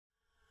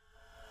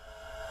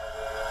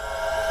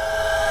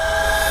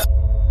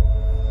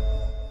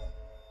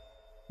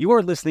You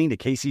are listening to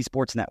KC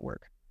Sports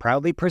Network,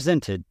 proudly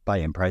presented by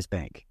Emprise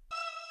Bank.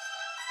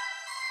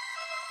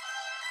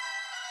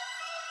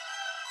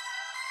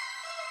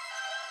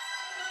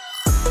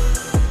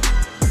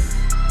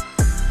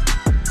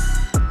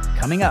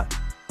 Coming up,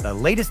 the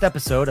latest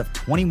episode of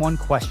 21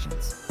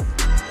 Questions.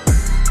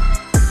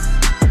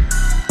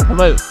 I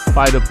might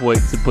find a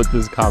point to put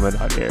this comment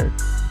on air.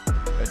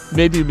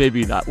 Maybe,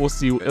 maybe not. We'll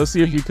see. We'll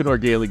see if you can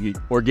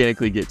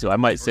organically get to it. I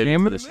might say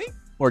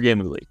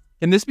organically.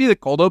 Can this be the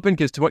cold open?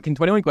 Because can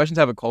 21 Questions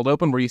have a cold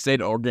open where you say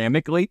it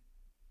organically?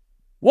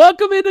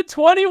 Welcome into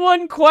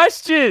 21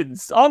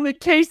 Questions on the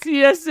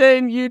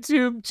KCSN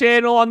YouTube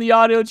channel, on the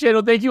audio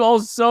channel. Thank you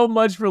all so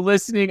much for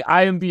listening.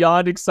 I am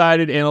beyond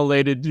excited and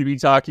elated to be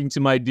talking to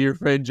my dear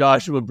friend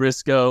Joshua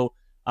Briscoe.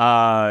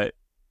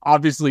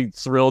 Obviously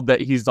thrilled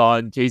that he's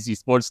on KC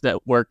Sports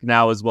Network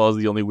now, as well as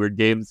the Only Weird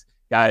Games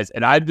guys.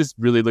 And I'm just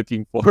really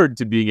looking forward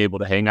to being able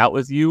to hang out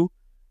with you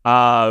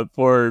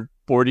for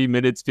 40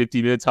 minutes,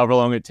 50 minutes, however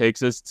long it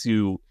takes us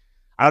to...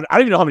 I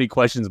don't even know how many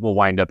questions we'll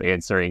wind up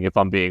answering, if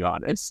I'm being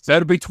honest.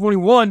 That'd be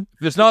 21.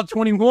 If it's not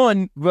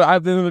 21, we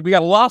got a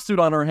lawsuit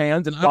on our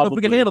hands, and I don't know if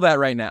we can handle that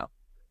right now.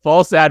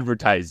 False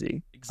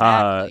advertising.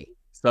 Exactly.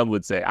 Some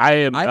would say. I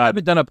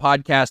haven't done a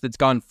podcast that's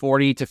gone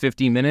 40 to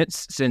 50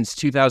 minutes since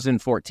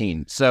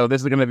 2014. So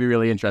this is going to be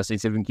really interesting.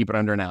 See if we can keep it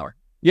under an hour.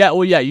 Yeah,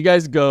 well, yeah, you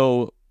guys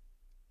go...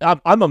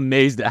 I'm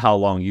amazed at how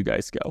long you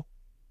guys go.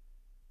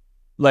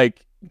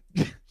 Like,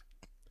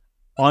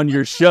 on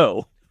your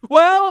show.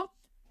 Well,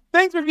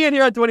 thanks for being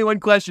here on 21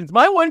 Questions.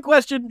 My one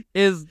question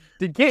is,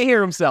 did Kent hear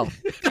himself?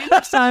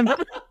 Next time.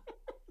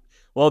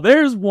 Well,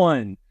 there's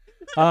one.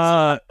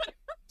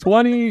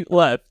 20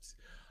 left.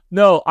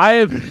 No,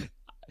 I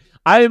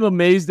am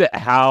amazed at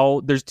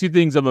how... There's two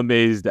things I'm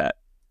amazed at.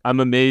 I'm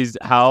amazed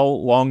how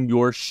long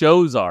your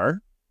shows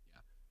are.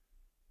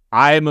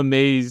 I am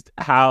amazed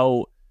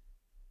how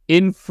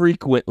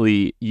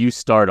infrequently you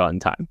start on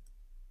time.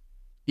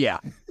 Yeah.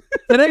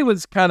 Today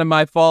was kind of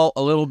my fault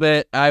a little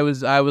bit. I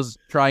was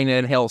trying to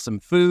inhale some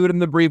food in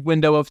the brief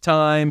window of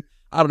time.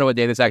 I don't know what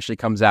day this actually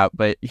comes out,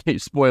 but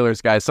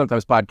spoilers, guys.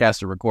 Sometimes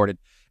podcasts are recorded.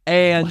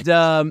 And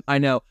I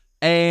know.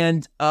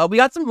 And we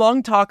got some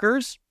long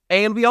talkers,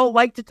 and we all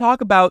like to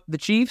talk about the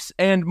Chiefs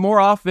and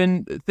more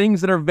often things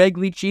that are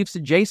vaguely Chiefs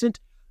adjacent.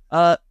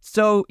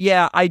 So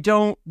yeah,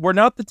 we're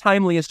not the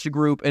timeliest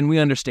group, and we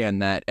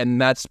understand that. And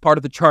that's part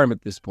of the charm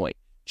at this point.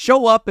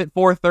 Show up at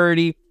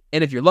 4:30,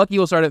 and if you're lucky,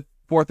 we'll start at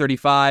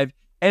 4:35.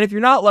 And if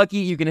you're not lucky,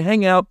 you can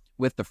hang out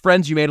with the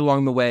friends you made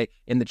along the way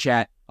in the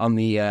chat on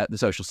the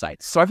social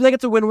sites. So I feel like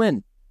it's a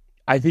win-win.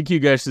 I think you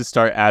guys should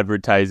start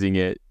advertising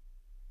it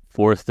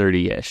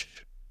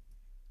 4:30-ish.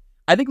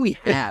 I think we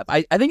have.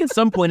 I think at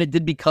some point it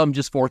did become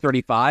just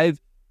 4:35.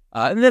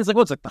 And then it's like,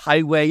 well, it's like the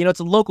highway. It's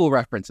a local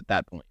reference at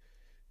that point.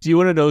 Do you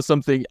want to know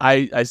something?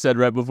 I said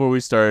right before we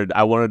started,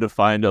 I wanted to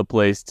find a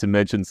place to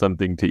mention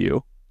something to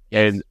you.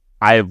 Yes. And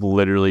I have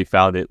literally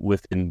found it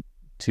within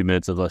 2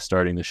 minutes of us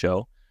starting the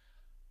show.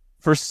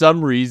 For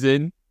some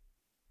reason,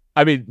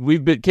 I mean,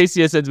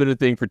 KCSN's been a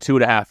thing for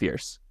 2.5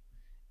 years.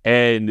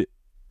 And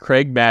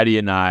Craig, Maddie,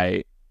 and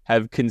I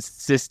have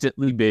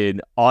consistently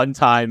been on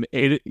time,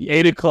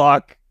 8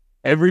 o'clock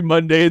every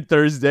Monday and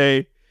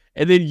Thursday.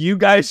 And then you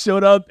guys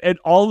showed up, and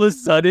all of a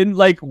sudden,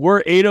 like,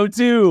 we're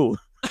 8:02.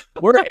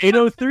 We're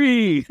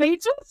 8:03.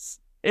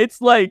 It's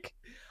like,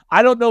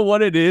 I don't know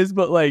what it is,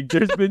 but like,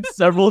 there's been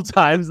several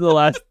times in the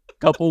last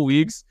couple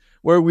weeks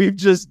where we've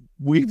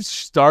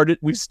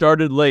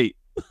started late.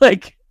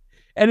 Like,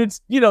 and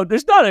it's,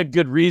 there's not a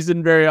good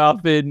reason very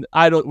often.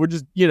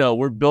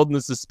 We're building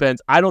the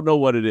suspense. I don't know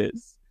what it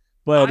is,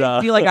 but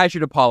I feel like I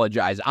should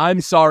apologize.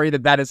 I'm sorry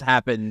that has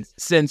happened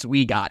since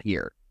we got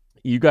here.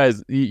 You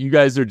guys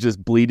are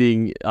just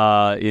bleeding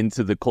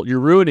into the culture. You're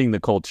ruining the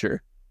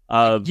culture.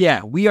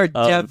 Yeah, we are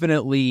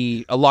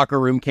definitely a locker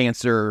room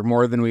cancer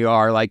more than we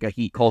are like a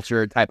heat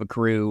culture type of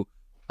crew.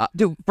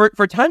 Dude,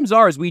 for times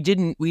ours, we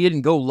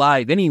didn't go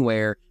live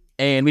anywhere,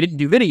 and we didn't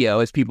do video,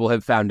 as people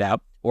have found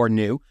out or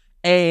knew.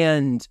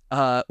 And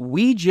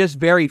we just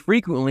very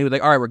frequently were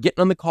like, all right, we're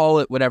getting on the call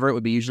at whatever, it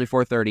would be usually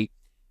 4:30,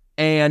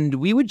 and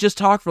we would just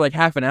talk for like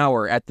half an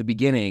hour at the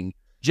beginning,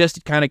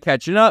 just kind of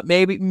catching up.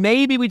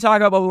 Maybe we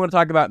talk about what we want to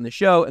talk about in the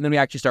show, and then we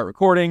actually start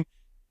recording.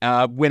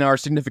 When our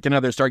significant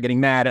others start getting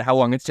mad at how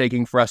long it's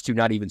taking for us to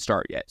not even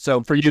start yet.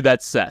 So for you,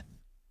 that's Seth.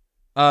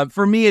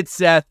 For me, it's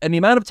Seth. And the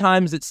amount of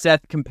times that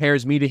Seth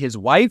compares me to his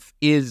wife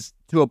is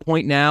to a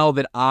point now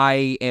that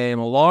I am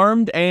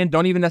alarmed and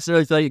don't even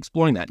necessarily feel like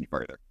exploring that any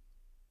further.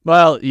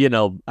 Well,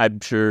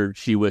 I'm sure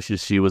she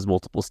wishes she was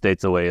multiple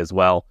states away as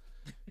well.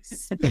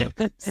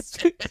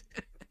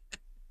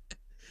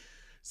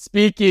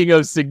 Speaking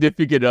of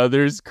significant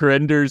others,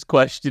 Corender's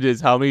question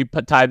is, how many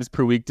times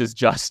per week does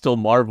Josh still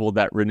marvel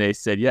that Renee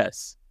said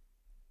yes?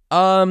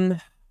 Marvel?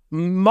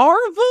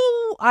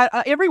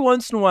 I every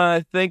once in a while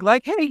I think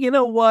like, hey, you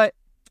know what?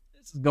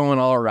 This is going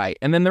all right.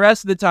 And then the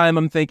rest of the time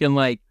I'm thinking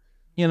like,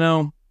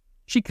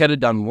 she could have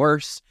done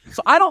worse.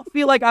 So I don't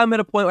feel like I'm at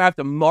a point where I have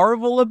to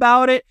marvel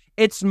about it.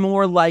 It's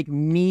more like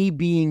me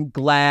being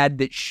glad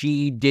that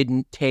she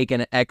didn't take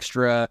an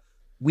extra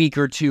week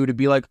or two to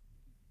be like,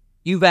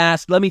 you've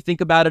asked, let me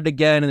think about it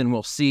again, and then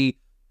we'll see.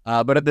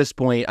 But at this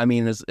point, I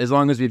mean, as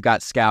long as we've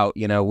got Scout,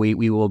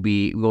 we will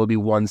be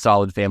one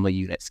solid family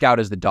unit. Scout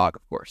is the dog,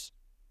 of course.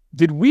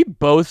 Did we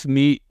both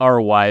meet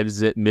our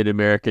wives at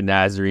Mid-American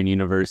Nazarene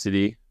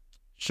University?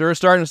 Sure,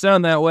 starting to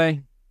sound that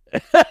way.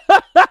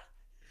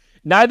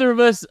 Neither of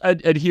us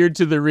adhered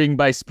to the Ring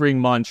by Spring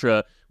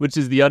mantra, which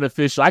is the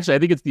unofficial. Actually, I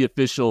think it's the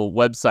official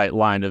website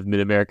line of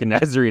Mid-American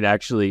Nazarene.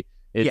 Actually,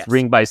 it's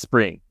Ring by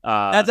Spring.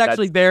 That's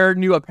actually their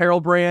new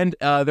apparel brand,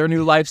 their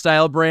new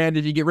lifestyle brand.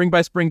 If you get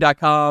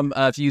ringbyspring.com,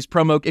 if you use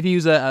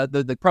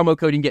the promo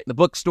code you can get in the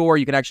bookstore,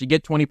 you can actually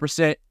get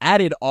 20%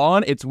 added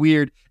on. It's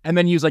weird. And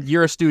then use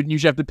you're a student, you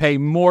should have to pay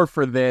more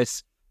for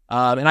this.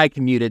 And I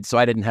commuted, so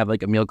I didn't have a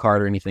meal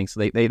card or anything, so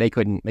they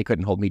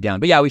couldn't hold me down.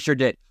 But yeah, we sure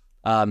did.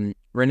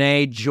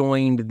 Renee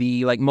joined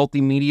the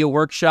multimedia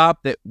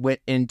workshop that went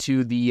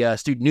into the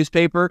student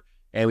newspaper.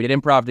 And we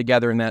did improv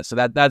together in that. So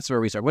that's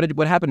where we started.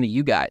 What happened to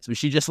you guys? Was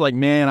she just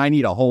man, I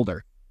need a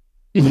holder?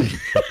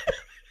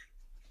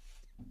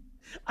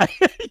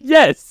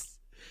 Yes.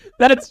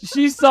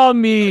 She saw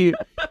me.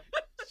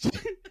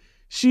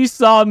 She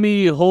saw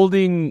me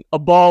holding a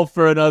ball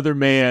for another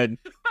man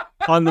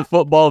on the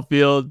football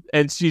field.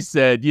 And she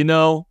said,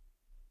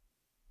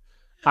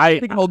 I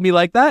think hold me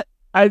like that.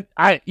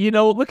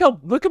 Look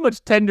how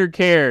much tender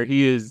care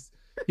he is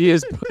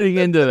putting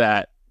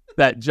into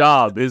that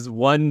job, is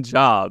one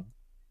job.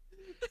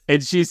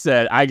 And she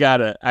said, I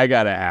gotta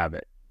have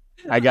it.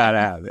 I gotta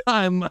have it.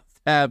 I must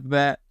have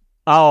that.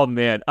 Oh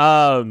man.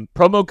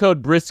 Promo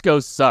code Briscoe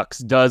Sucks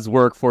does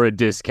work for a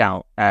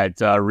discount at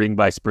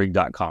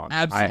ringbyspring.com.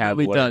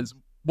 Absolutely does.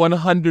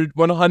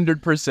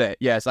 100%.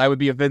 Yes, I would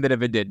be offended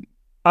if it didn't.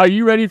 Are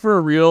you ready for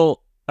a real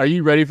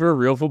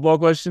football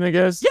question, I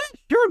guess? Yeah,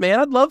 sure, man.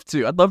 I'd love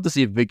to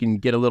see if we can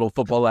get a little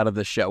football out of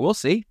this show. We'll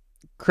see.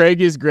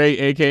 Craig is great,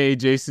 aka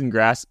Jason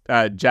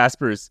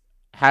Jaspers.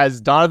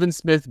 Has Donovan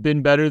Smith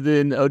been better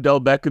than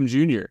Odell Beckham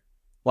Jr.?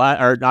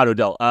 Or not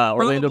Odell,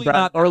 Orlando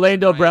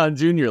Brown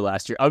Jr.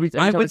 last year. I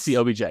would see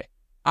OBJ.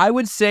 I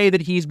would say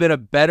that he's been a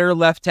better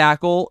left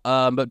tackle,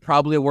 but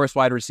probably a worse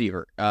wide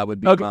receiver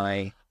would be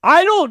my...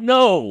 I don't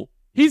know.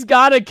 He's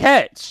got a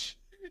catch.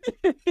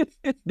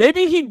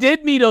 Maybe he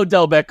did meet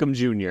Odell Beckham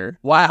Jr.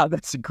 Wow,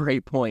 that's a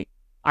great point.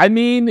 I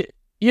mean,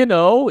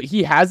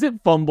 he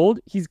hasn't fumbled.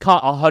 He's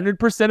caught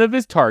 100% of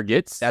his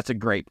targets. That's a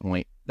great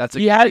point. That's a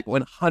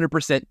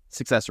 100%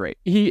 success rate.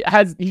 He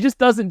just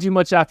doesn't do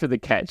much after the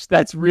catch.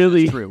 That's true.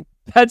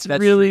 That's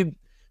really true.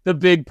 The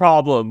big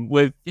problem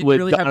with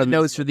really have the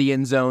nose for the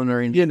end zone or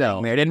anything.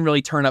 There didn't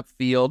really turn up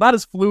field. Not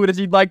as fluid as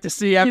you'd like to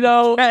see after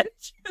the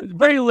catch.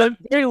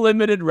 very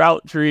limited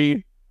route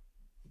tree.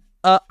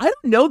 I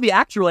don't know the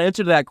actual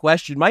answer to that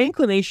question. My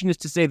inclination is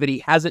to say that he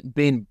hasn't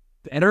been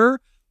better,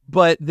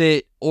 but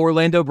that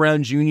Orlando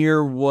Brown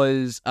Jr.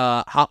 was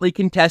hotly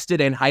contested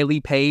and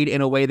highly paid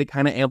in a way that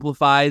kind of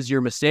amplifies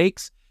your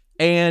mistakes.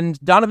 And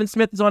Donovan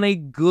Smith is on a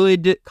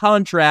good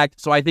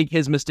contract, so I think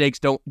his mistakes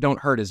don't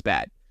hurt as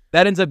bad.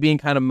 That ends up being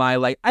kind of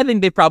my, I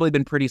think they've probably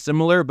been pretty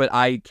similar, but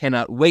I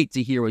cannot wait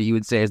to hear what you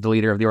would say as the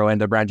leader of the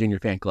Orlando Brown Jr.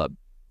 fan club.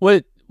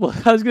 Well,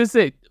 I was going to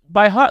say,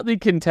 by hotly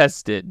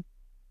contested,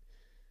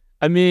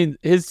 I mean,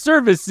 his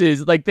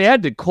services, they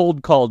had to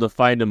cold call to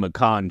find him a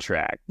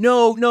contract.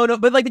 No.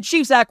 But the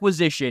Chiefs'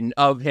 acquisition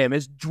of him,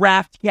 his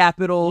draft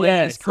capital,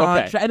 and his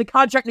contract, and the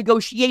contract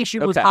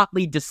negotiation was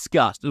hotly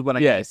discussed, is what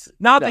I guess.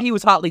 Not that he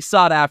was hotly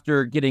sought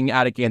after getting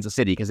out of Kansas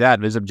City, because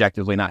that is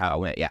objectively not how it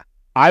went, yeah.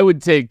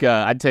 I'd take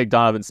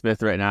Donovan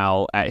Smith right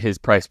now at his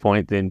price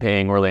point than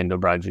paying Orlando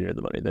Brown Jr.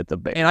 the money that the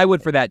Bears. And I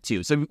would for that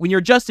too. So when you're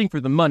adjusting for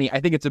the money,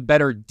 I think it's a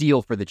better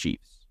deal for the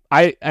Chiefs.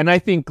 I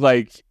think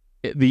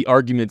the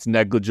argument's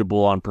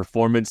negligible on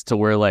performance to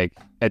where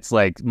it's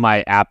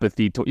my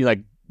apathy to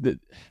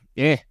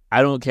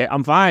I don't care.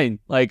 I'm fine.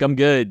 I'm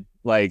good.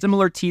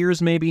 Similar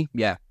tiers maybe.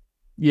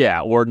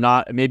 Yeah. Or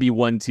not, maybe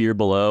one tier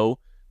below,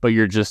 but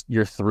you're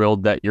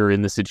thrilled that you're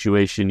in the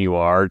situation you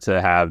are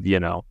to have,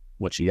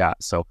 what you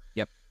got. So,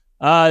 yep.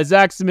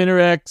 Zach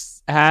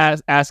Seminarex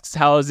asks,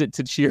 how is it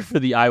to cheer for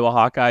the Iowa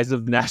Hawkeyes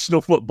of the National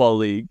Football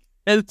League?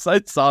 I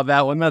saw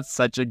that one. That's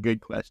such a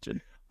good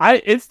question.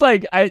 It's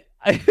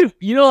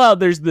how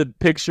there's the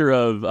picture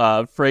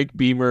of Frank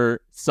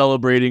Beamer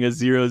celebrating a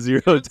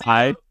 0-0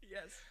 tie?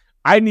 Yes.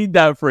 I need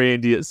that for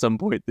Andy at some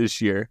point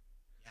this year.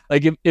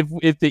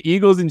 If the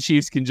Eagles and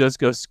Chiefs can just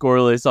go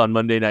scoreless on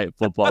Monday Night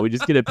Football, we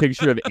just get a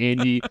picture of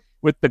Andy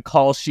with the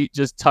call sheet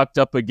just tucked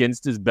up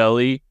against his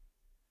belly.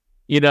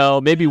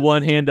 Maybe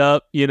one hand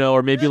up,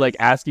 or maybe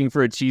asking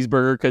for a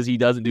cheeseburger because he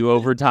doesn't do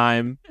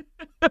overtime.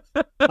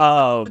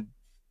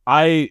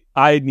 I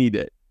need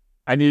it.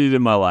 I need it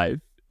in my life.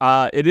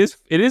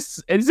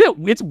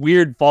 It's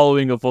weird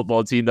following a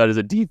football team that is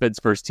a defense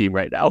first team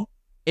right now.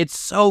 It's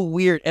so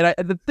weird. And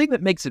the thing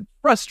that makes it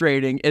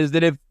frustrating is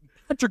that if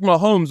Patrick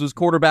Mahomes was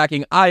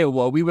quarterbacking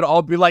Iowa, we would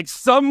all be like,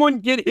 someone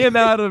get him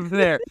out of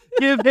there.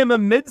 Give him a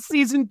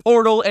mid-season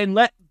portal and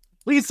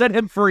please set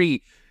him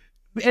free.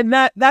 And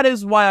that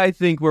is why I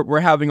think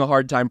we're having a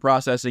hard time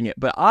processing it.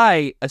 But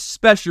I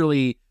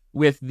especially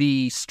with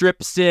the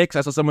strip six.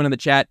 I saw someone in the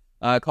chat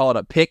call it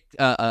a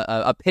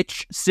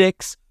pitch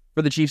six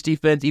for the Chiefs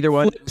defense. Either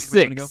one. Flip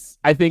six.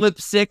 I think flip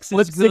six.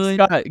 Flip is good.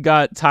 six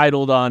got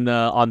titled on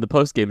the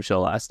post game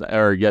show last night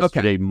or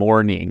yesterday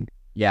morning.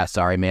 Yeah,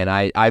 sorry, man.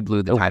 I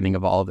blew the timing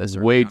of all of this.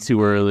 Way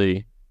too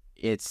early.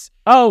 It's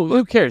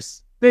who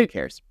cares? Who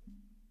cares?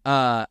 You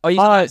said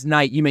last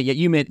night. You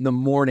meant in the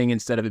morning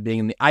instead of it being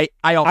in the.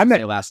 I also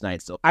say last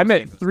night still. I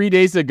meant 3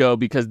 days ago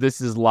because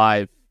this is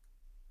live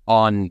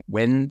on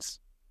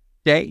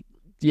Wednesday.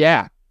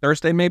 Yeah,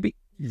 Thursday maybe.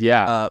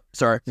 Yeah.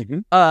 Sorry. Mm-hmm.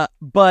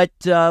 But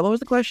what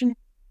was the question?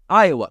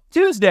 Iowa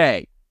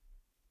Tuesday.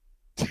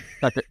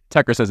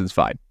 Tucker says it's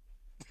fine.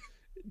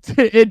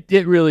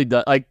 It really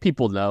does. Like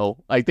people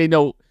know, like they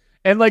know,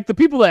 and like the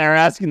people that are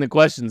asking the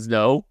questions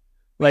know.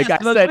 Like I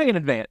said in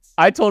advance.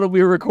 I told him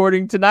we were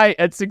recording tonight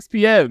at 6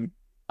 p.m.,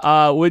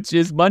 which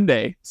is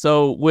Monday.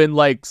 So when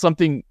like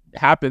something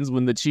happens,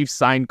 when the Chiefs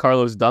signed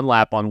Carlos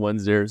Dunlap on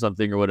Wednesday or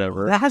something or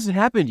whatever, that hasn't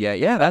happened yet.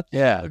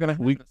 Yeah,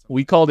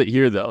 we called it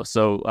here though.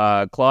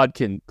 So Claude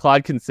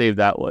can save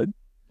that one.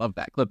 Love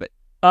that. Clip it.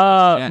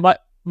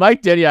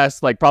 Mike Denny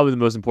asked like probably the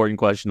most important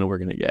question that we're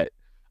gonna get.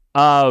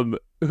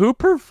 Who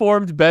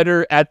performed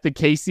better at the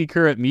KC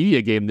Current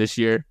Media Game this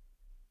year?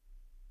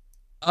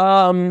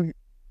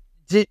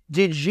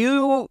 Did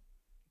you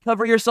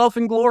cover yourself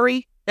in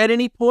glory at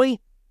any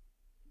point?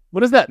 What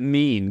does that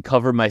mean?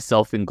 Cover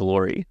myself in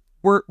glory?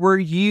 Were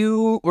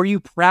you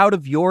proud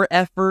of your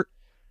effort?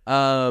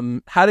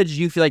 How did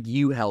you feel like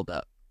you held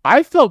up?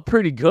 I felt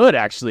pretty good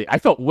actually. I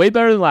felt way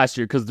better than last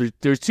year because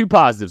there's two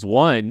positives.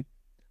 One,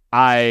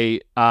 I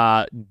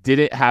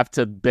didn't have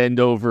to bend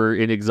over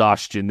in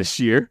exhaustion this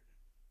year,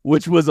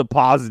 which was a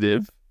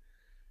positive.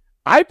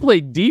 I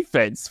played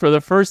defense for the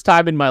first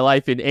time in my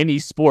life in any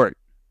sport.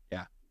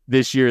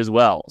 This year as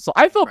well. So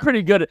I felt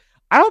pretty good.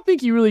 I don't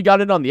think you really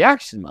got in on the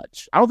action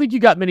much. I don't think you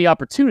got many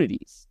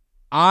opportunities.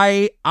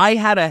 I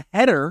had a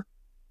header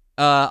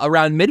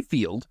around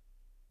midfield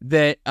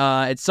that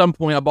at some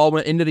point a ball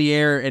went into the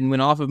air and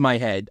went off of my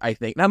head, I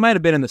think. That might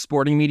have been in the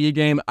sporting media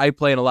game. I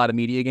play in a lot of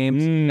media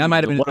games. That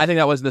might have been, I think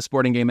that was the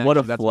sporting game. What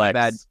a That's flex.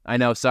 bad. I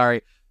know,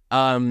 sorry.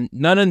 None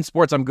in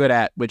sports I'm good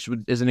at, which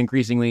is an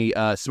increasingly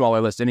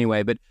smaller list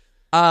anyway. But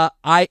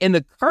in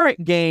the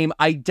current game,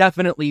 I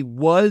definitely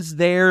was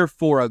there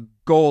for a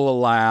goal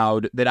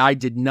allowed that I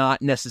did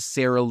not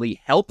necessarily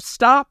help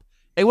stop.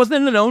 It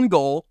wasn't an own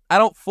goal.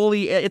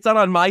 It's not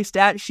on my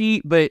stat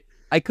sheet, but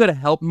I could have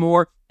helped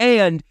more.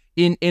 And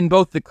in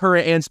both the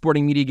current and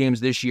sporting media games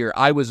this year,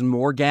 I was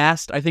more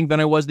gassed, I think, than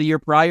I was the year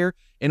prior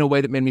in a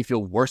way that made me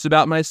feel worse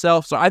about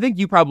myself. So I think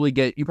you probably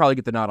get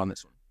the nod on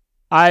this one.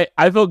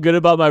 I felt good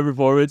about my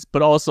performance,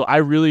 but also I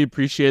really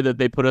appreciate that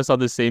they put us on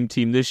the same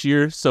team this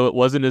year, so it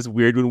wasn't as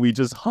weird when we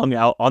just hung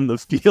out on the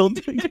field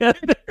together.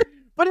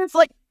 But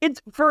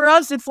for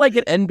us, it's like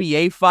an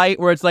NBA fight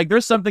where it's like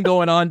there's something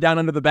going on down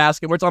under the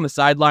basket where it's on the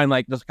sideline,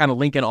 like just kind of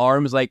linking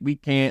arms, like we're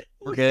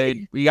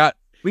good. We kind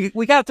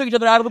of took each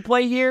other out of the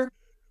play here.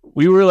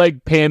 We were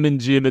like Pam and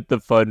Jim at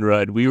the fun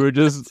run. We were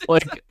just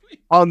like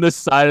on the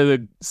side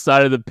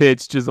of the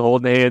pitch, just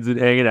holding hands and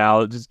hanging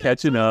out, just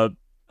catching up.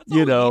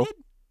 You know,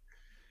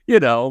 you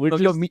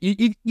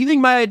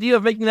think my idea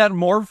of making that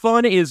more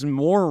fun is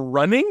more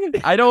running?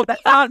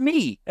 That's not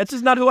me. That's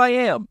just not who I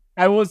am.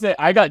 I will say,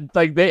 I got,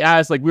 like, they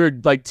asked, like, we were,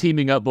 like,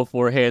 teaming up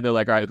beforehand. They're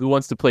like, all right, who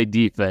wants to play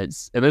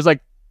defense? And there's,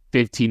 like,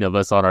 15 of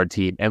us on our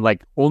team. And,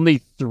 like, only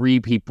 3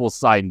 people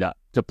signed up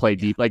to play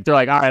deep. Like, they're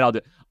like, all right, I'll do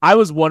it. I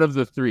was one of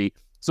the 3.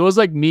 So it was,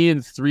 like, me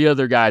and 3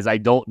 other guys I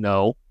don't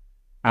know.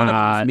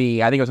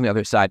 Me. I think I was on the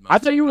other side. I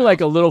thought you were, like,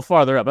 a little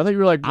farther up. I thought you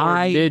were, like,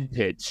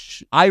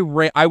 mid-pitch. I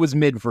was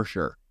mid for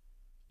sure.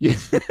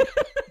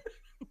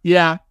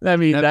 Yeah, I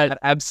mean, that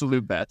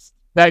absolute best.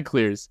 That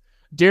clears.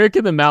 Derek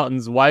in the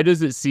mountains, why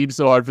does it seem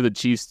so hard for the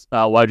Chiefs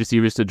wide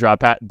receivers to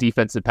drop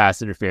defensive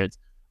pass interference?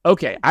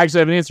 Okay, I actually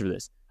have an answer for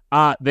this.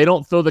 They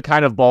don't throw the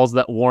kind of balls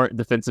that warrant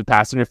defensive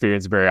pass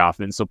interference very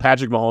often. So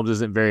Patrick Mahomes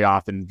isn't very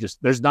often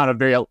there's not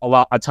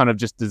a ton of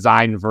just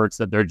design verts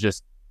that they're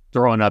just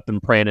throwing up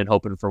and praying and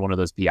hoping for one of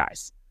those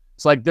PIs.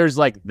 So like there's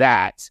like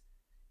that.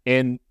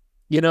 And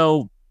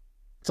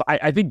so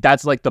I think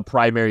that's like the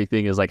primary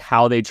thing is like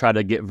how they try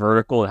to get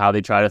vertical and how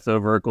they try to throw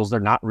verticals. They're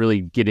not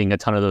really getting a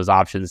ton of those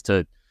options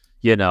to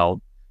get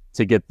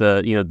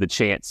the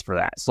chance for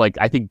that. So like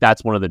I think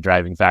that's one of the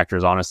driving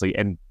factors, honestly,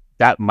 and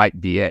that might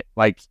be it.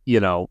 Like,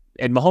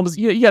 and Mahomes,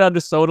 you got to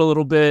underthrow it a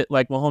little bit.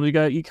 Like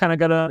Mahomes, you kind of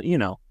gotta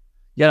underthrow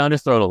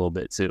it a little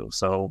bit too.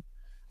 So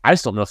I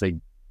just don't know if they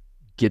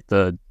get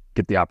the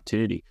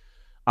opportunity.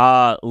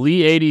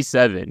 Lee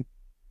 87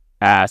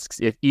 asks,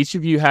 if each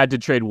of you had to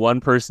trade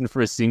one person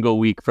for a single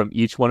week from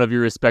each one of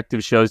your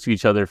respective shows to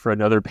each other for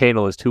another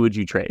panelist, who would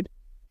you trade?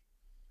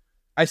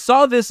 I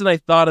saw this and I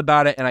thought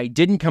about it and I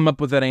didn't come up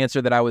with an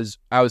answer that I was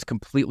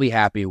completely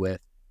happy with.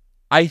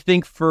 I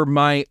think for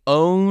my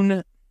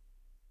own,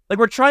 like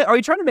are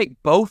we trying to make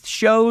both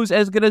shows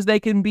as good as they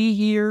can be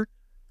here?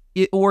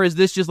 Or is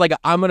this just like,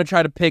 I'm going to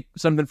try to pick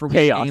something for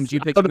chaos. Games,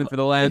 you pick something for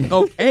the land?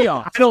 Oh,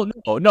 chaos. I don't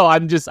know. No,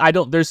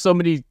 there's so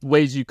many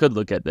ways you could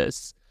look at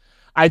this.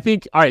 I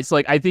think, all right, so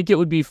like, I think it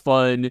would be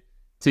fun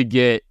to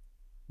get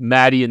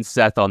Maddie and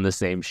Seth on the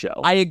same show.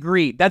 I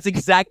agree. That's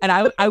exact. And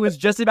I was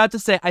just about to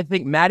say, I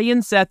think Maddie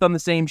and Seth on the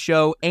same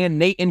show and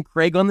Nate and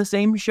Craig on the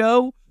same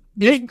show.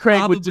 Nate and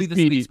Craig would Probably just the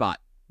be sweet spot.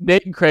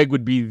 Nate and Craig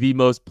would be the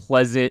most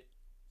pleasant,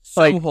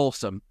 So like,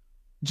 wholesome.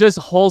 just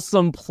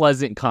wholesome,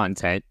 pleasant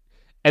content.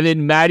 And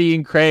then Maddie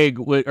and Craig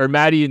would, or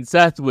Maddie and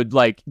Seth would,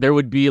 like, there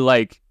would be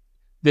like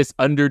this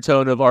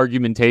undertone of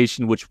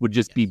argumentation, which would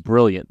just be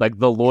brilliant. Like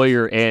the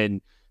lawyer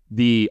and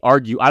the I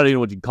don't even know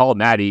what you call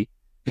Maddie.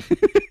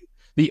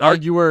 The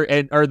arguer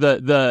and or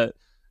the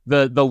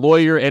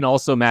lawyer and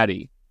also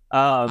Maddie.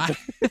 I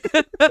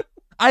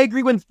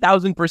agree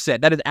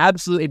 1,000%. That is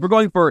absolutely. If we're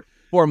going for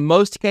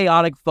most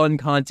chaotic fun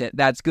content,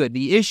 that's good.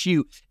 The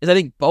issue is I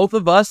think both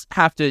of us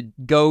have to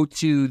go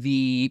to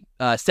the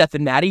Seth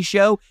and Maddie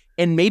show,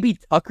 and maybe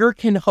Tucker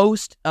can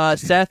host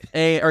Seth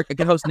or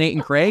can host Nate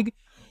and Craig.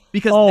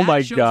 Because oh that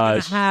my show's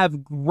gosh, gonna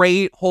have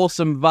great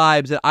wholesome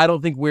vibes that I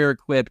don't think we're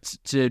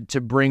equipped to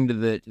bring to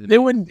the.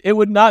 it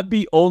would not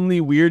be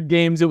only weird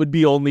games. It would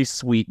be only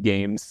sweet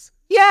games.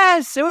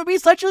 Yes, it would be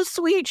such a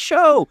sweet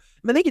show.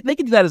 I mean, they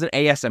could do that as an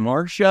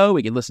ASMR show.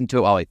 We could listen to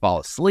it while we fall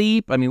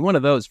asleep. I mean, one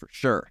of those for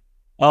sure.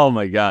 Oh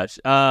my gosh.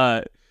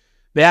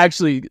 They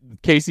actually,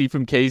 Casey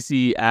from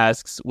Casey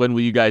asks, when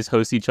will you guys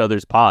host each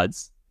other's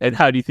pods? And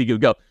how do you think it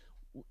would go?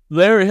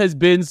 There has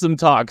been some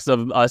talks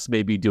of us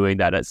maybe doing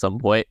that at some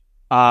point.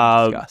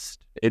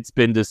 Discussed. It's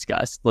been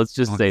discussed. Let's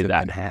just say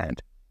that. In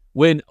hand.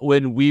 When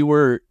we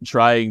were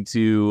trying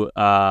to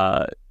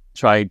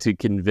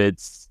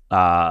convince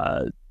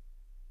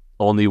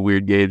Only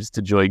Weird Games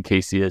to join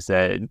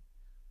KCSN,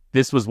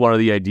 this was one of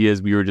the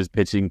ideas we were just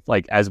pitching,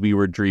 like as we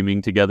were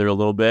dreaming together a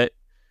little bit.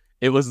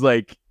 It was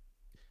like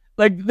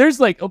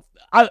there's like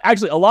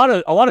actually a lot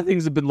of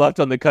things have been left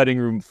on the cutting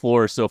room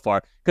floor so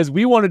far, because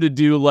we wanted to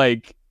do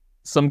like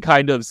some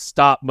kind of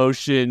stop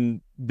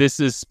motion This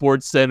Is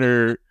Sports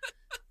Center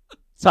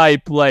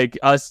type, like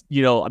us,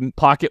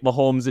 Pocket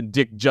Mahomes and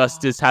Dick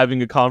Justice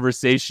having a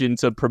conversation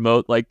to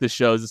promote like the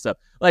shows and stuff.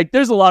 Like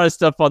there's a lot of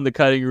stuff on the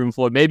cutting room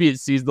floor. Maybe it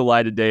sees the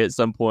light of day at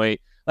some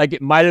point. Like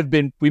it might have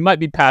been, we might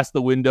be past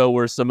the window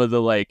where some of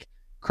the like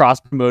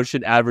cross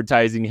promotion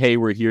advertising, hey,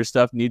 we're here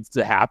stuff needs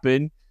to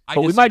happen.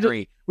 But we might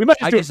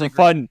just do it for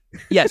fun.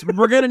 Yes,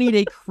 we're going to need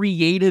a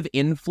creative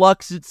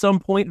influx at some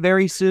point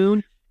very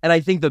soon. And I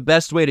think the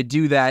best way to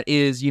do that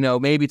is,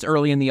 maybe it's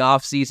early in the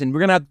off season. We're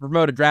going to have to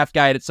promote a draft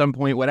guide at some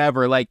point,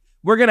 whatever. Like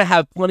we're going to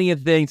have plenty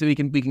of things that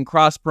we can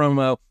cross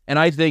promo. And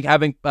I think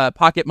having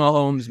Pocket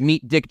Mahomes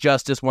meet Dick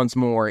Justice once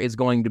more is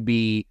going to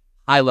be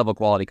high level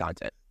quality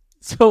content.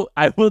 So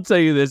I will tell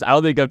you this. I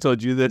don't think I've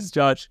told you this,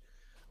 Josh.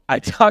 I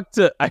talked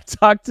to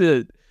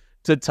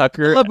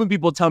Tucker. I love when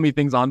people tell me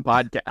things on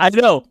podcasts. I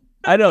know.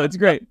 It's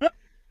great.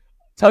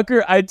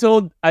 Tucker, I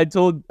told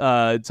Tucker,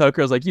 I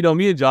was like,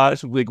 me and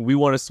Josh, like, we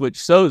want to switch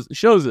shows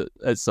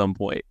at some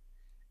point.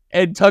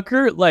 And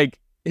Tucker, like,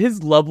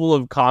 his level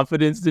of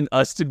confidence in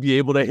us to be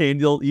able to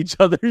handle each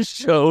other's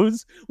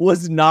shows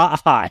was not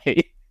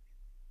high.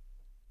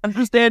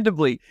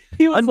 Understandably.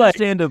 He was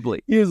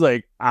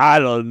like, I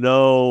don't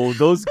know.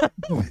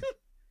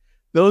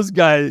 Those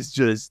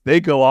guys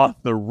they go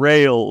off the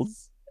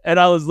rails.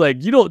 And I was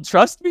like, you don't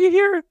trust me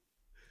here?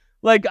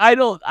 Like, I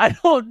don't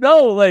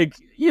know. Like,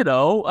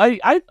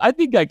 I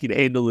think I can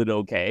handle it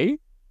okay.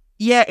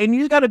 Yeah, and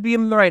you got to be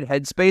in the right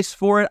headspace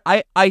for it.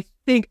 I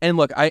think, and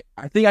look, I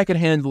think I can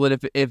handle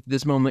it if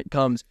this moment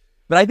comes.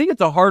 But I think it's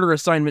a harder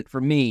assignment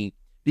for me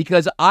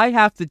because I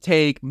have to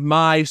take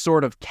my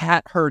sort of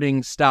cat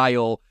herding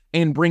style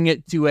and bring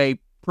it to a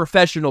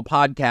professional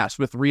podcast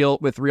with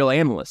real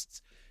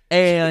analysts.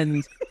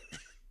 And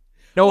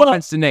no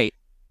offense to Nate.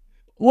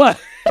 What?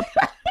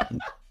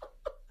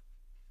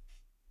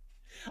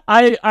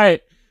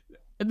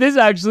 This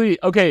actually,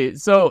 okay,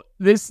 so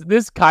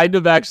this kind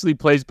of actually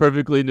plays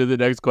perfectly into the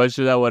next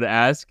question I want to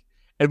ask.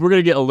 And we're going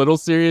to get a little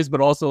serious,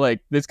 but also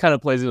like this kind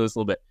of plays into this a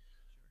little bit.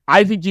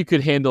 I think you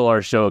could handle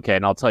our show okay,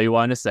 and I'll tell you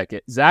why in a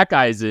second. Zach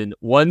Eisen,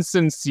 one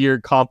sincere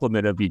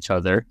compliment of each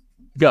other.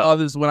 Go. Oh,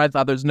 this is when I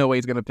thought there's no way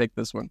he's going to pick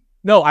this one.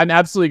 No, I'm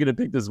absolutely going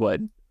to pick this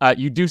one.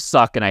 You do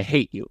suck, and I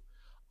hate you.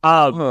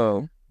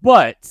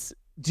 But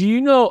do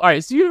you know? All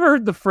right, so you ever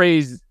heard the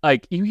phrase,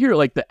 like you hear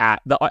like the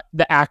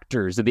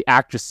actors and the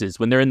actresses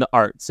when they're in the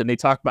arts, and they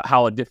talk about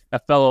how a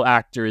fellow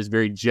actor is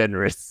very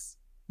generous.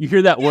 You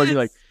hear that word, you're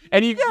like,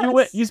 and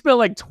you spent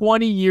like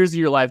 20 years of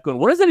your life going,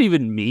 what does that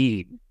even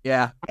mean?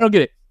 Yeah, I don't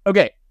get it.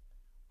 Okay,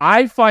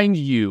 I find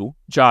you,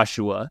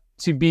 Joshua,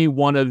 to be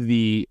one of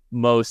the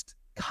most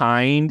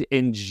kind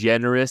and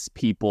generous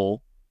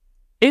people.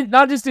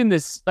 Not just in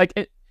this, like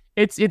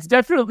it's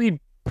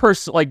definitely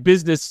personal, like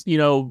business,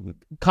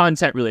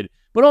 content related.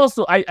 But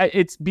also,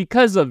 it's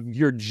because of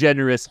your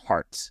generous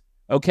heart,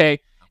 okay?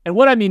 And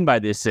what I mean by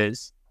this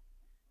is,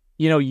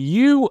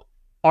 you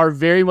are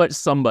very much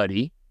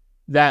somebody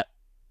that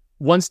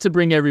wants to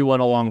bring everyone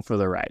along for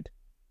the ride.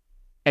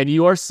 And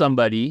you are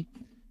somebody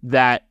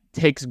that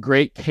takes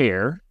great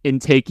care in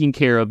taking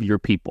care of your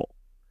people.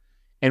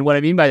 And what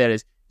I mean by that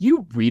is,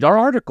 you read our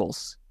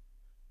articles.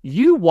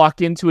 you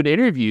walk into an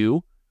interview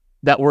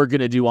that we're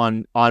going to do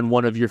on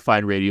one of your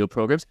fine radio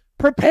programs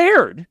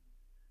prepared.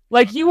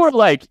 Like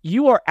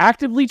you are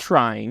actively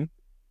trying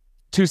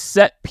to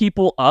set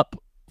people up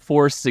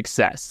for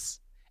success.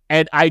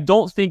 And I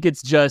don't think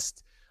it's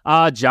just,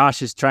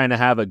 Josh is trying to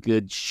have a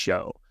good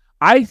show.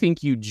 I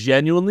think you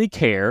genuinely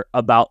care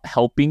about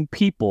helping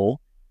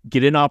people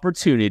get an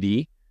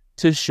opportunity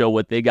to show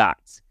what they got.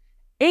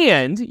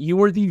 And you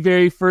were the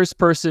very first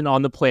person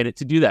on the planet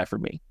to do that for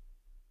me.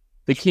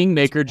 The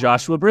Kingmaker,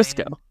 Joshua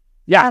Briscoe. Man.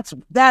 Yeah.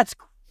 That's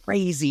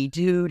crazy,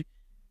 dude.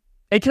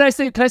 And can I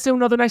say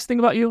another nice thing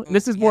about you? And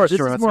this is more on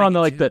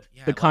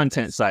the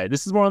content side.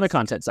 This is more on the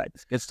content side.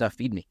 Good stuff.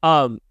 Feed me.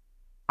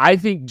 I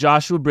think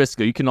Joshua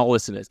Briscoe, you can all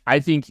listen to this. I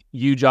think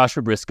you,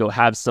 Joshua Briscoe,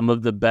 have some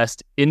of the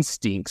best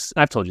instincts.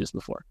 I've told you this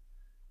before.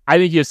 I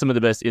think you have some of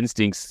the best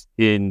instincts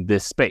in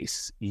this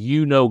space.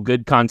 You know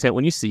good content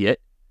when you see it.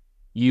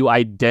 You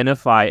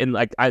identify, and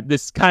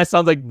this kind of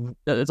sounds like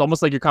it's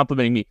almost like you're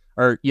complimenting me,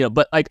 or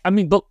but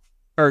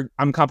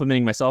I'm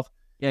complimenting myself.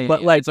 Yeah,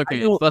 but it's okay.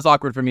 It's less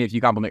awkward for me if you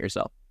compliment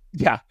yourself.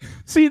 Yeah.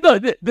 See, no,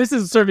 this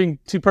is serving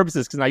two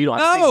purposes because now you don't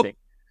have to say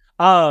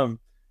anything.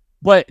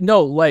 But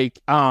no,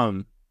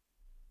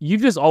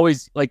 you've just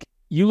always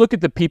you look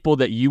at the people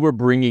that you were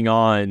bringing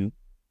on,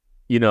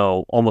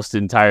 almost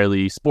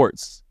entirely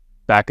sports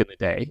back in the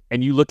day,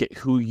 and you look at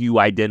who you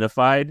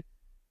identified.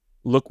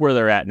 Look where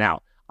they're at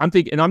now. I'm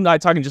thinking, and I'm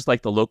not talking just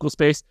like the local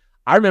space.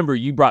 I remember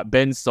you brought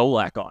Benjamin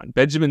Solak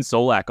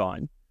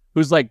on,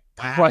 who's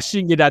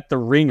crushing it at the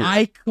Ringer.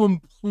 I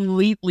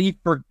completely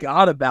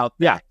forgot about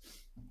that. Yeah.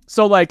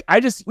 So I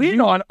just,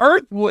 on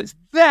earth was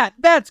that?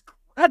 That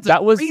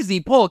was crazy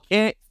pull.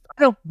 Can't.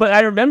 I know, but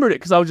I remembered it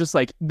because I was just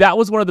that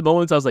was one of the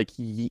moments I was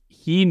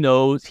he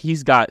knows,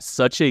 he's got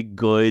such a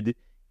good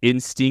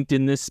instinct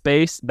in this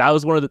space. That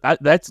was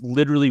that's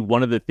literally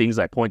one of the things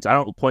I point to. I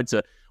don't point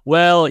to,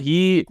 well,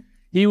 he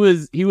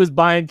was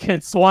buying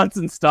Kent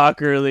Swanson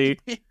stock early.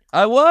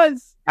 I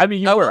was. I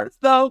mean, you were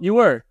though. You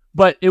were,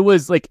 but it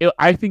was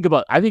I think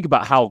about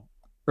how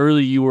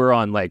early you were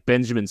on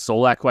Benjamin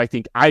Solak, who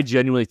I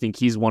genuinely think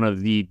he's one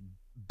of the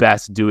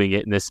best doing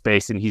it in this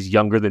space, and he's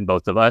younger than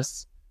both of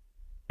us,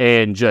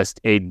 and just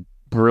a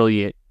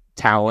brilliant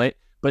talent.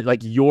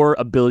 But your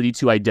ability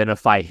to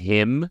identify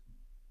him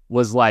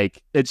was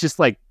it's just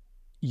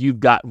you've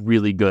got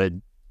really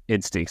good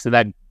instincts,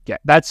 and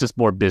that's just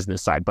more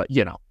business side. But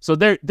so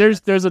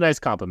there's a nice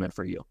compliment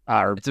for you.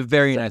 It's a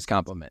very nice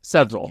compliment.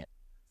 Several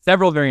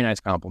very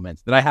nice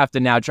compliments that I have to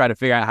now try to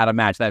figure out how to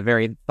match that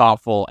very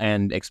thoughtful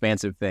and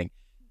expansive thing.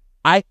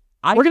 We're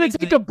gonna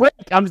take a break.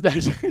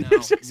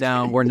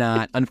 No, we're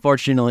not.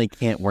 Unfortunately,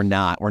 we're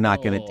not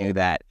gonna do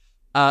that.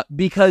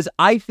 Because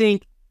I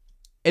think,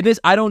 and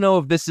this, I don't know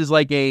if this is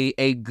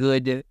a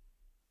good.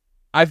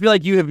 I feel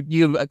like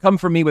you've come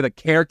from me with a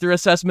character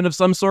assessment of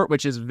some sort,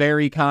 which is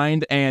very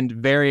kind and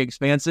very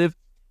expansive.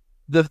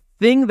 The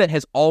thing that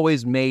has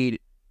always made,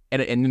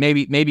 and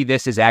maybe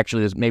this is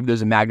actually, maybe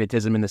there's a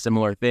magnetism in the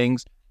similar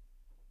things,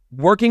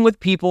 working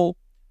with people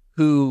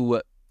who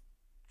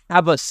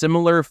have a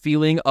similar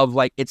feeling of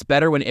it's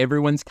better when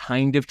everyone's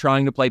kind of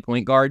trying to play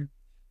point guard.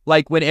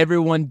 When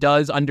everyone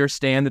does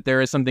understand that there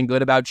is something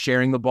good about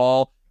sharing the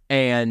ball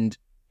and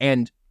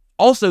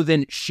also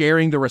then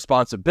sharing the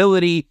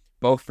responsibility,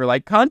 both for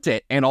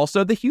content and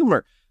also the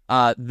humor.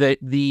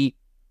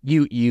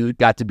 You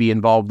got to be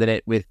involved in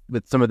it with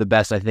some of the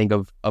best, I think,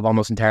 of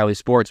almost entirely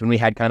sports, when we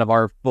had kind of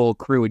our full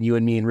crew, and you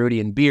and me and Rudy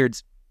and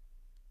Beards.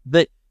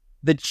 The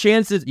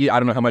chances, I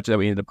don't know how much of that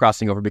we ended up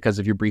crossing over because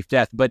of your brief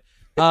death, but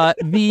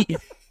that's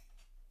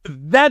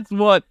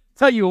what.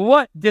 Tell you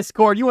what,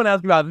 Discord, you want to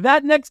ask about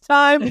that next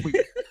time? We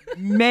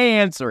may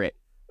answer it.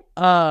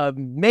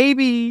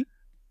 Maybe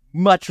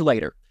much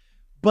later.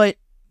 But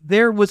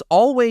there was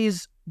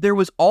always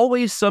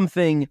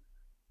something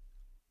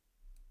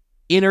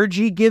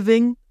energy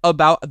giving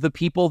about the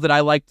people that I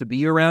like to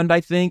be around.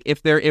 I think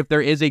if there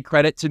is a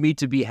credit to me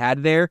to be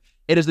had there,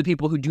 it is the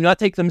people who do not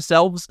take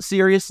themselves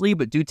seriously,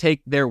 but do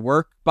take their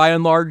work by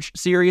and large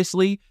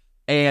seriously.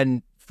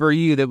 And for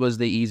you, that was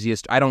the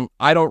easiest. I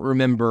don't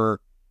remember.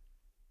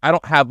 I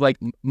don't have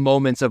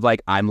moments of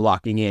I'm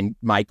locking in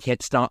my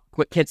I'm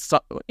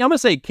gonna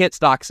say Kent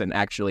Stockson,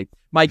 actually,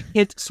 my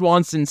Kent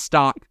Swanson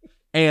stock,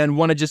 and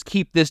want to just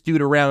keep this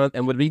dude around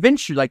and would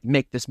eventually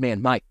make this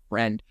man my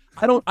friend.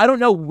 I don't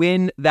know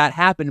when that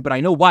happened, but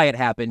I know why it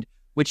happened,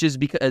 which is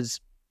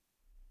because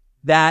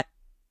that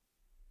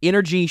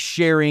energy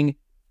sharing,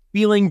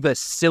 feeling the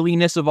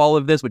silliness of all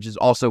of this, which is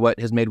also what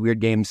has made Weird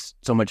Games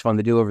so much fun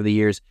to do over the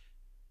years.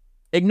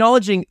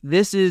 Acknowledging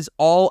this is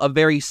all a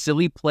very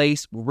silly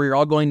place where we're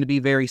all going to be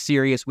very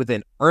serious with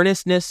an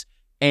earnestness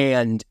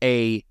and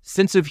a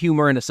sense of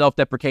humor and a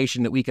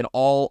self-deprecation that we can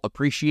all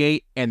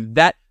appreciate. And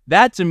that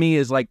to me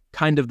is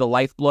kind of the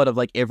lifeblood of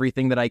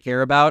everything that I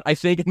care about, I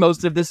think, in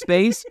most of this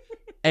space.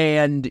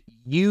 And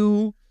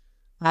you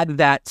had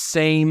that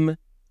same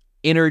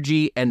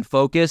energy and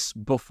focus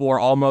before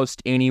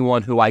almost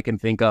anyone who I can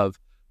think of,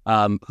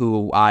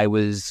 who I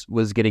was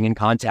getting in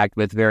contact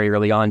with very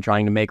early on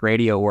trying to make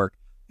radio work.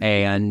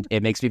 And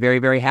it makes me very,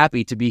 very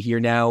happy to be here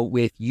now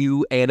with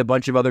you and a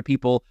bunch of other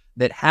people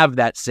that have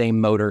that same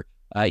motor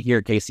here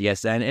at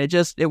KCSN. And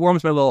it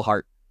warms my little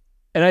heart.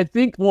 And I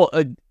think,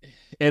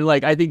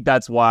 I think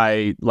that's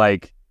why,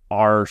 like,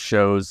 our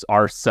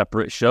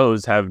separate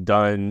shows have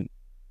done,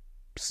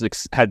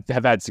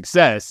 have had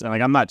success. And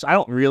like, I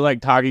don't really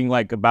like talking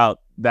like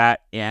about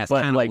that. Yeah, it's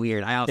kind of like,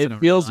 weird. I also it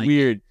feels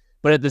weird,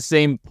 but at the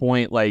same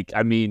point, like,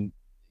 I mean,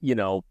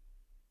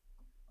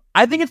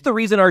 I think it's the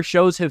reason our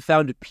shows have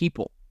found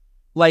people.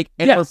 Like,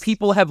 and where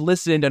people have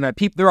listened, and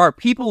there are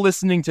people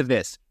listening to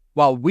this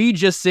while we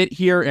just sit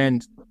here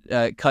and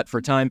cut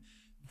for time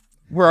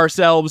for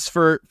ourselves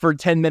for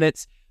 10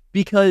 minutes,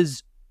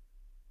 because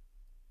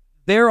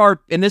there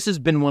are, and this has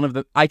been one of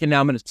the, I'm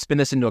going to spin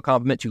this into a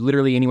compliment to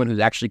literally anyone who's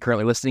actually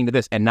currently listening to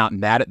this and not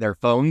mad at their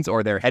phones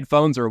or their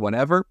headphones or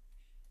whatever.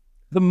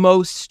 The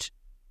most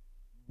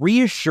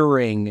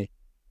reassuring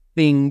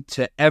thing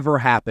to ever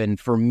happen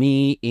for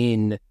me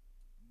in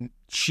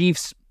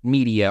Chiefs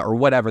media or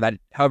whatever, that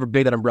however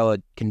big that umbrella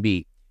can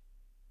be,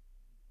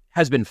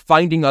 has been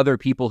finding other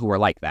people who are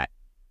like that,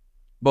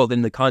 both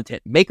in the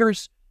content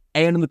makers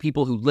and in the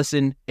people who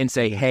listen and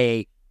say,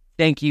 hey,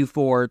 thank you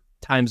for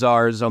Times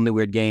Ours on the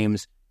Weird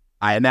Games.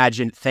 I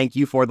imagine, thank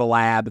you for the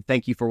lab.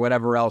 Thank you for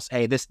whatever else.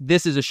 Hey, this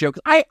is a show.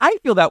 'Cause I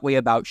feel that way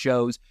about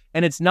shows,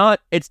 and it's not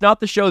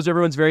the shows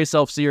everyone's very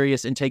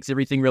self-serious and takes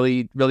everything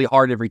really, really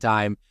hard every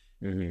time.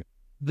 Mm-hmm.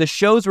 The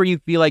shows where you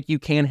feel like you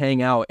can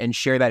hang out and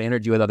share that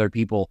energy with other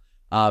people.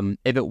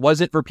 If it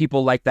wasn't for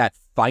people like that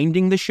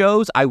finding the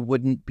shows, I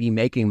wouldn't be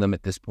making them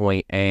at this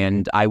point,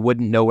 and I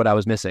wouldn't know what I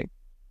was missing.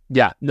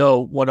 Yeah,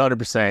 no,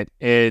 100%.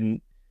 And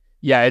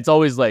yeah, it's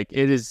always like,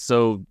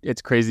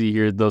 it's crazy to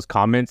hear those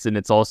comments, and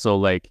it's also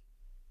like,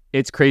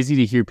 it's crazy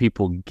to hear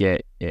people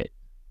get it.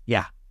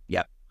 Yeah,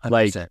 100%.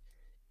 Like,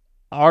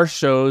 our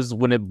shows,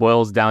 when it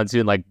boils down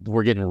to, like,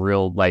 we're getting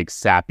real, like,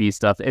 sappy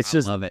stuff. I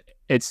love it.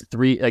 It's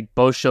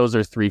both shows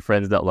are three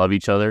friends that love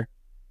each other.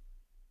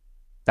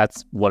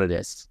 That's what it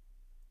is.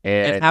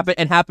 And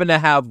happen to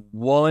have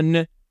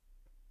one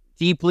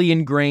deeply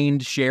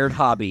ingrained shared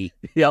hobby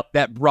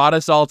that brought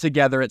us all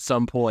together at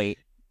some point.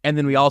 And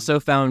then we also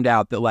found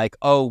out that, like,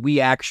 oh, we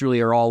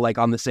actually are all, like,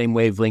 on the same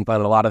wavelength on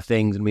a lot of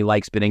things, and we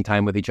like spending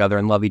time with each other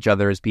and love each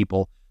other as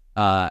people.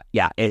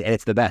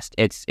 It's the best.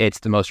 It's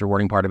the most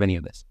rewarding part of any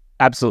of this.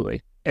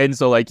 Absolutely. And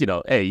so, like,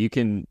 hey, you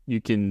can,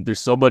 there's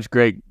so much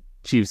great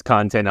Chiefs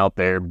content out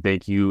there.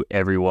 Thank you,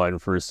 everyone,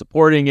 for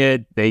supporting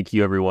it. Thank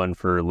you, everyone,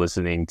 for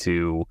listening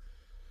to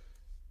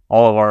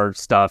all of our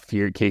stuff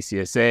here at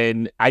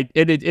KCSN.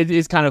 It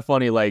is kind of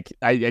funny. Like,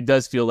 it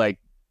does feel like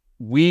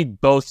we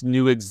both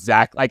knew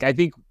exactly. Like, I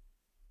think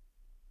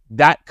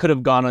that could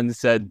have gone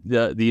unsaid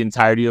the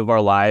entirety of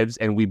our lives,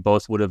 and we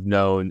both would have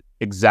known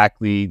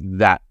exactly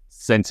that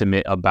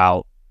sentiment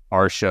about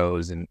our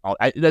shows and all.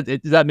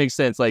 That makes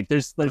sense. Like,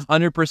 there's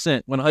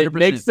 100%. It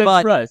makes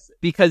sense for us,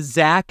 because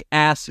Zach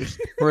asked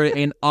for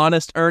an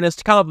honest,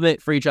 earnest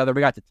compliment for each other.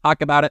 We got to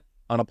talk about it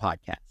on a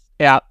podcast.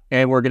 Yeah,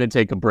 and we're gonna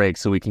take a break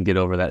so we can get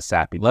over that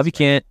sappy. Love you,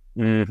 Kent.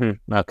 Mm-hmm.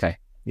 Okay.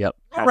 Yep.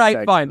 All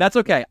right, fine. That's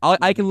okay.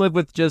 I can live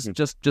with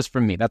just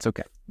from me. That's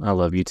okay. I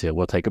love you too.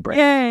 We'll take a break.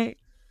 Yay.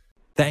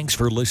 Thanks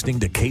for listening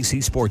to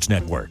KC Sports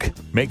Network.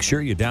 Make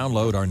sure you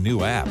download our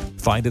new app.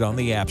 Find it on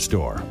the App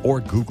Store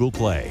or Google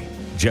Play.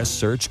 Just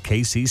search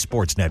KC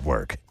Sports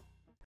Network.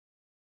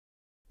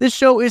 This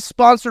show is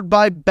sponsored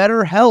by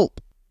BetterHelp.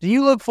 Do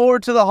you look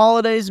forward to the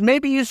holidays?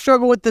 Maybe you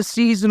struggle with the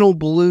seasonal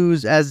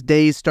blues as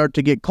days start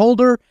to get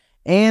colder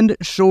and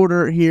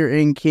shorter here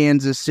in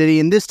Kansas City.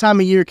 And this time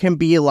of year can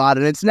be a lot,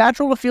 and it's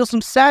natural to feel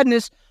some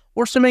sadness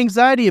or some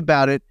anxiety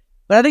about it.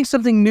 But I think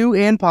something new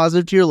and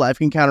positive to your life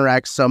can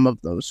counteract some of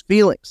those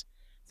feelings.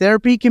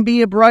 Therapy can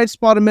be a bright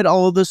spot amid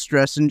all of the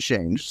stress and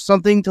change,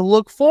 something to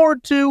look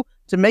forward to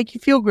make you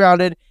feel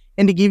grounded,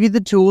 and to give you the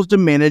tools to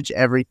manage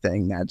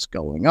everything that's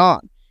going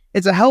on.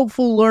 It's a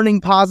helpful learning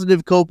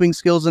positive coping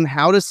skills and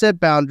how to set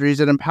boundaries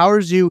that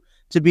empowers you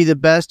to be the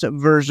best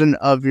version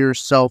of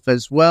yourself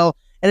as well.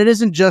 And it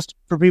isn't just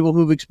for people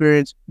who've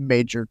experienced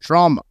major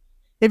trauma.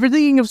 If you're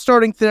thinking of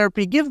starting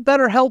therapy, give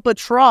BetterHelp a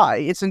try.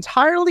 It's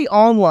entirely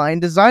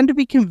online, designed to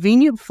be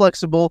convenient,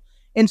 flexible,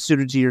 and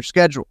suited to your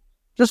schedule.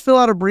 Just fill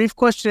out a brief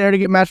questionnaire to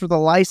get matched with a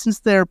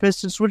licensed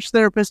therapist and switch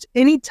therapists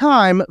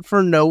anytime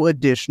for no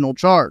additional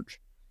charge.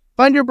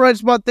 Find your bright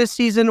spot this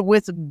season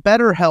with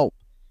BetterHelp.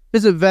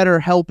 Visit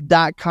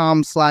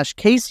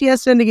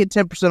BetterHelp.com/KCSN to get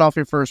 10% off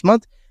your first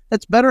month.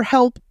 That's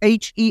BetterHelp,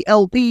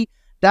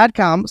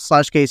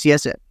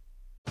 HELP.com/KCSN.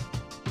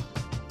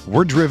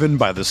 We're driven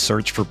by the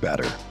search for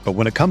better. But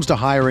when it comes to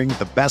hiring,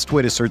 the best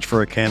way to search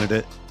for a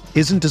candidate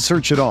isn't to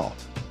search at all.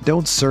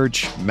 Don't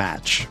search,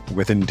 match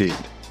with Indeed.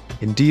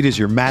 Indeed is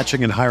your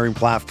matching and hiring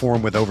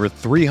platform with over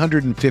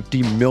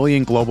 350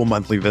 million global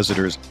monthly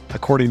visitors,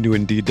 according to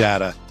Indeed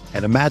data,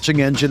 and a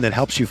matching engine that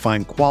helps you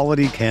find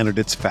quality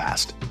candidates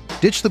fast.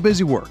 Ditch the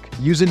busy work.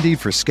 Use Indeed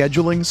for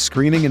scheduling,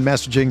 screening, and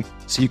messaging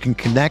so you can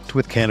connect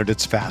with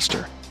candidates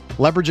faster.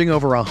 Leveraging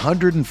over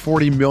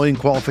 140 million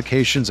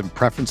qualifications and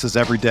preferences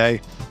every day,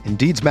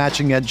 Indeed's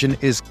matching engine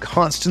is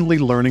constantly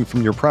learning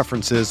from your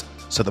preferences,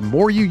 so the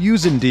more you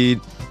use Indeed,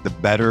 the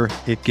better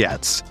it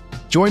gets.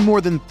 Join more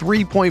than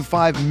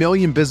 3.5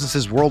 million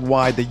businesses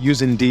worldwide that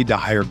use Indeed to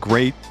hire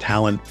great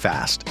talent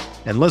fast.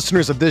 And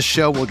listeners of this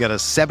show will get a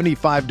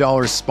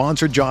 $75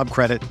 sponsored job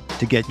credit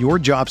to get your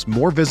jobs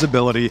more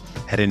visibility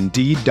at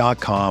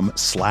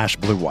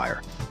Indeed.com/Blue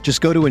Wire. Just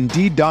go to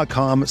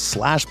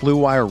Indeed.com/Blue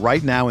Wire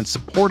right now and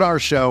support our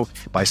show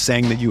by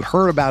saying that you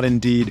heard about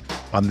Indeed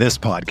on this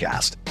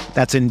podcast.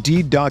 That's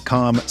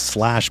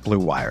Indeed.com/Blue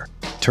Wire.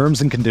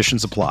 Terms and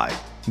conditions apply.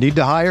 Need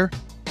to hire?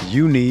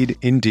 You need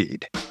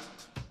Indeed.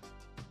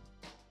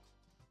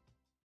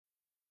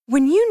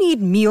 When you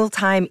need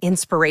mealtime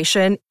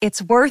inspiration,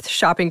 it's worth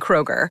shopping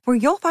Kroger, where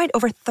you'll find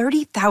over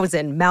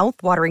 30,000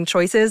 mouth-watering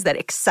choices that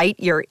excite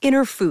your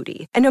inner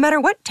foodie. And no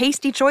matter what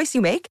tasty choice you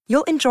make,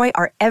 you'll enjoy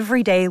our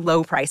everyday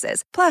low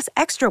prices, plus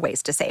extra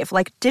ways to save,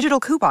 like digital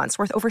coupons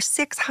worth over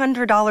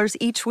 $600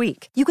 each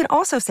week. You can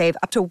also save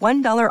up to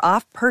 $1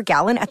 off per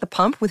gallon at the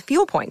pump with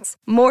fuel points.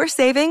 More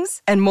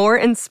savings and more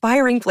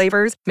inspiring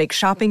flavors make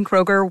shopping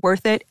Kroger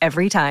worth it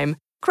every time.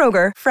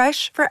 Kroger,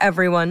 fresh for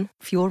everyone.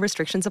 Fuel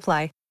restrictions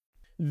apply.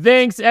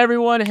 Thanks,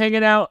 everyone,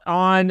 hanging out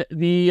on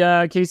the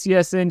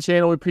KCSN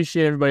channel. We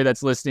appreciate everybody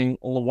that's listening,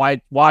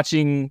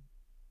 watching.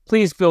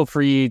 Please feel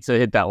free to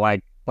hit that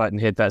like button,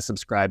 hit that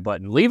subscribe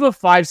button. Leave a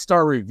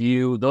 5-star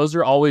review. Those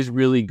are always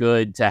really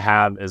good to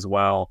have as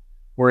well.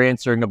 We're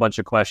answering a bunch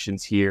of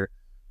questions here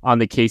on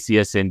the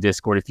KCSN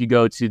Discord. If you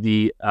go to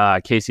the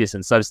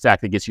KCSN Substack,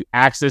 that gets you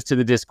access to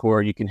the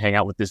Discord. You can hang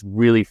out with this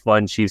really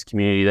fun Chiefs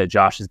community that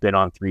Josh has been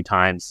on 3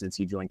 times since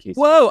he joined KCSN.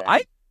 Whoa,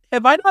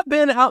 have I not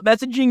been out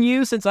messaging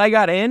you since I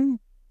got in?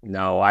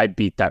 No, I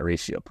beat that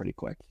ratio pretty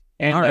quick.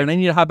 And all right, I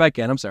need to hop back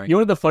in. I'm sorry. You know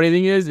what the funny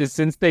thing is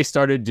since they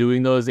started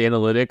doing those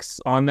analytics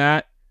on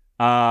that,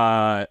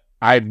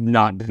 I've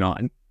not been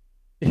on.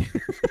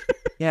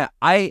 Yeah,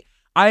 I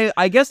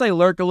guess I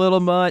lurk a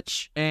little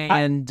much,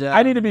 and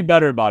I need to be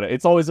better about it.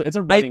 It's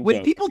a running when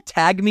joke. people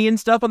tag me and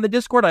stuff on the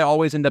Discord, I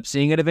always end up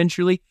seeing it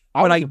eventually.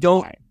 But I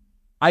don't.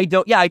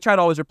 Yeah, I try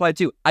to always reply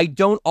too. I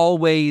don't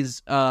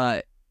always.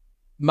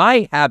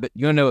 My habit,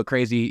 here's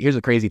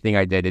a crazy thing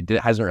I did. It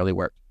hasn't really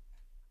worked.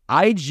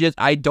 I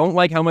don't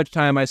like how much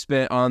time I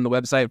spent on the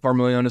website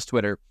formerly known as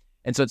Twitter.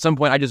 And so at some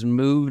point I just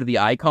moved the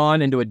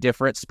icon into a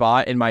different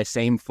spot in my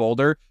same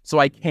folder. So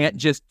I can't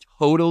just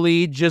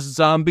totally just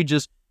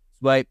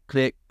swipe,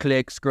 click,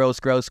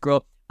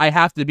 scroll. I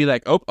have to be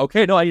like, oh,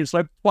 okay, no, I need to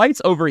swipe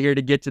twice over here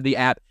to get to the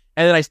app.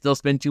 And then I still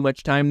spend too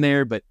much time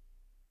there, but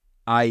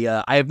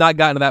I have not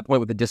gotten to that point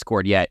with the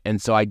Discord yet.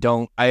 And so I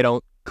don't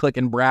click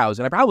and browse,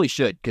 and I probably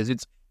should, because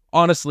it's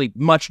honestly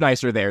much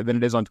nicer there than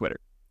it is on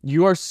Twitter.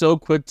 You are so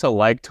quick to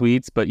like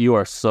tweets, but you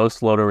are so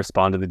slow to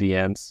respond to the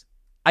DMs.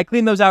 I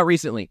cleaned those out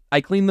recently.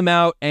 I cleaned them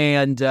out,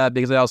 and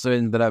because I also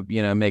ended up,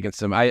 making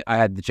some. I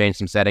had to change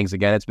some settings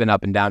again. It's been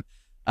up and down.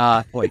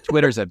 Boy,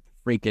 Twitter's a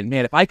freaking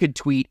man. If I could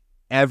tweet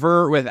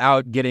ever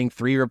without getting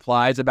 3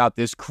 replies about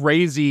this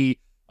crazy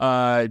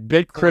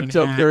Bitcoin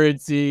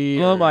cryptocurrency.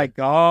 Oh my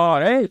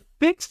God. Hey,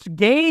 fixed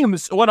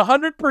games,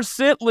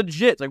 100%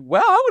 legit. It's like,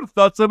 well, I would have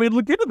thought somebody would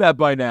look into that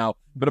by now,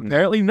 but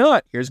apparently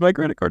not. Here's my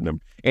credit card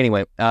number.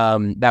 Anyway,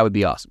 that would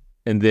be awesome.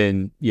 And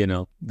then,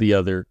 the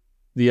other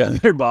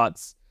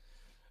bots.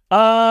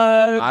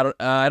 I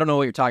don't know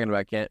what you're talking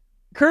about, Kent.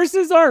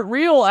 Curses aren't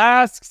real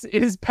asks,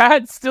 is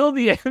Pat still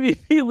the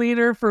MVP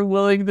leader for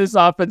willing this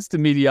offense to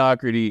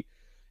mediocrity?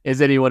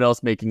 Is anyone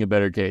else making a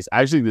better case?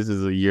 Actually, this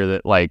is a year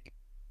that,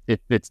 if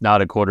it's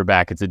not a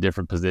quarterback, it's a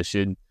different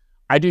position.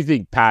 I do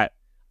think Pat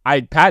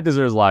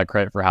deserves a lot of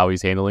credit for how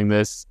he's handling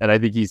this, and I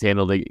think he's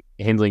handling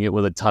it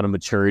with a ton of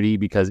maturity,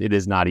 because it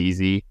is not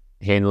easy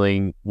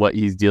handling what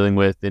he's dealing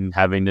with and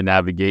having to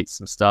navigate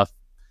some stuff.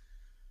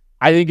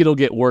 I think it'll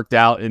get worked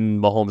out,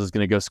 and Mahomes is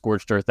going to go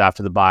scorched earth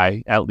after the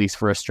bye, at least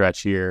for a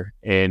stretch here,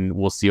 and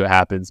we'll see what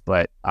happens.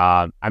 But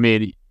I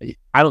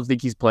don't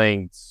think he's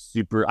playing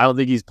I don't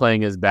think he's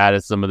playing as bad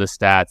as some of the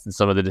stats and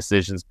some of the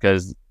decisions,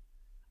 because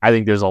I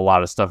think there's a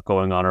lot of stuff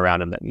going on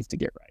around him that needs to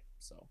get right.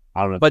 So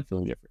I don't know if I'm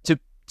feeling different.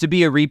 To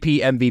be a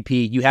repeat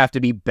MVP, you have to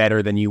be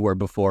better than you were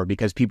before,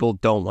 because people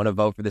don't want to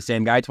vote for the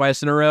same guy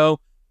twice in a row.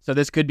 So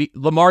this could be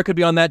Lamar could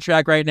be on that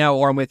track right now,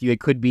 or I'm with you.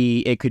 It could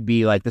be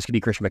like this could be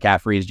Christian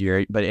McCaffrey's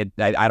year, but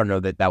I don't know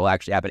that will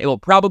actually happen. It will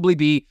probably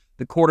be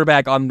the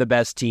quarterback on the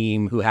best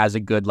team who has a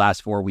good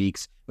last 4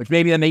 weeks, which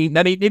maybe that means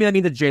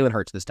it's Jalen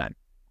Hurts this time.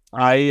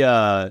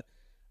 I'd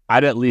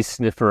at least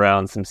sniff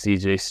around some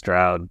CJ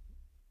Stroud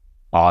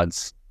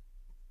odds.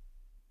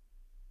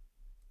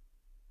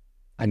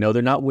 I know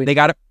they're not winning.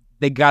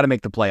 They got to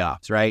make the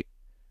playoffs, right?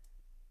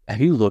 Have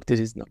you looked at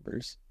his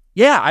numbers?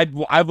 Yeah,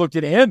 I've looked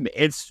at him.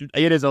 It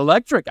is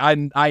electric.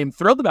 I am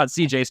thrilled about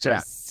CJ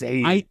Stroud.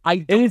 I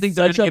don't think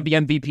they're going to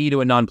give the MVP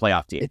to a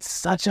non-playoff team. It's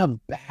such a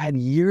bad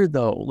year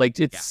though.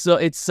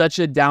 It's such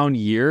a down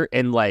year,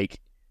 and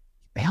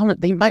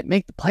they might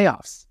make the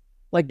playoffs.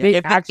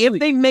 If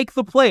they make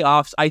the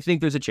playoffs, I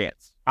think there's a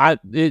chance.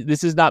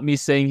 This is not me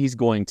saying he's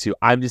going to.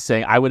 I'm just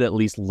saying I would at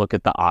least look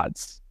at the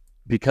odds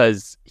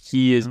because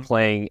he is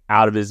playing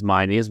out of his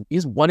mind. He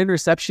has one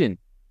interception.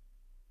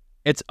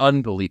 It's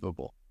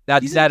unbelievable.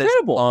 That is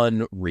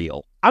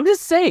unreal. I'm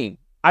just saying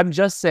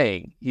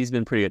he's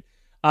been pretty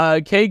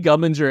good. Kay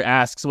Gumminger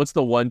asks, what's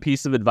the one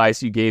piece of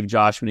advice you gave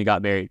Josh when he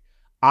got married?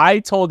 I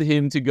told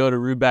him to go to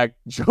Ruback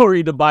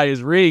Jewelry to buy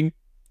his ring.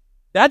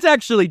 That's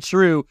actually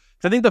true.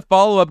 I think the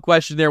follow-up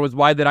question there was,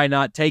 why did I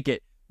not take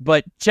it?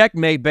 But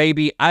checkmate,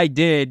 baby, I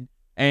did.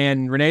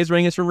 And Renee's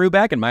ring is from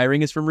Ruback, and my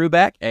ring is from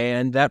Ruback,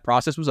 and that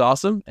process was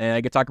awesome. And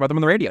I get to talk about them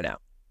on the radio now.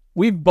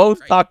 We've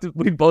both talked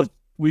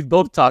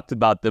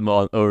about them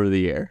all over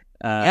the air.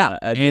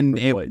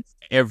 And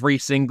every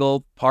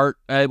single part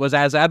was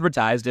as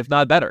advertised, if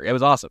not better. It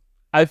was awesome.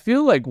 I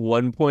feel like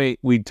one point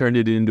we turned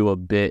it into a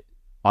bit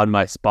on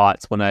my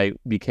spots when I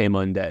became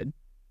undead.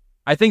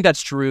 I think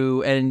that's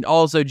true. And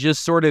also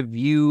just sort of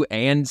you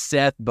and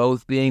Seth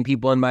both being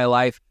people in my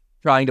life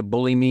trying to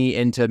bully me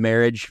into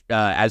marriage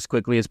as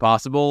quickly as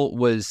possible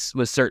was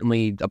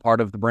certainly a part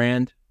of the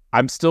brand.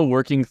 I'm still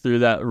working through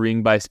that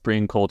ring by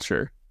spring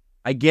culture.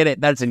 I get it.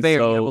 That's fair.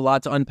 So you have a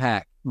lot to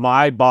unpack.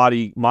 My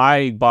body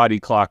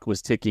clock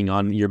was ticking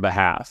on your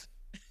behalf.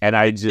 And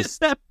I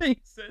just that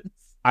makes sense.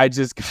 I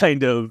just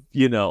kind of,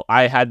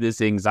 I had this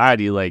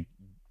anxiety like,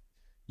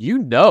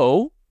 You've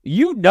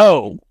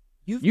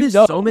missed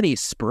so many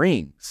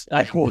springs.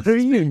 What are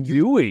you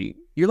doing?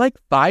 You're like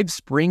 5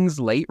 springs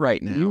late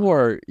right now. You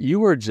are,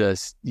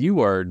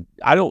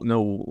 I don't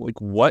know, like,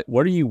 what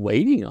are you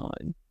waiting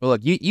on? Well,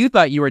 look, you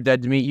thought you were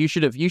dead to me. You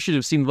should have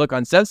seen the look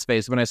on Seth's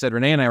face when I said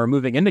Renee and I were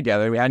moving in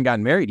together. We hadn't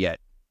gotten married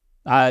yet.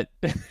 You're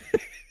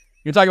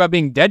talking about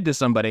being dead to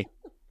somebody.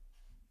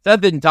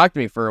 Seth didn't talk to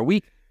me for a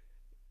week.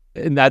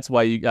 And that's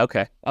why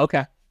okay.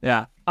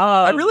 Yeah.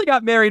 I really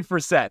got married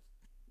for Seth.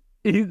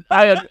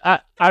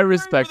 I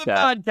respect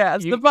that.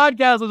 The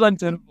podcast was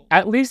untenable.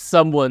 At least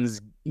someone's,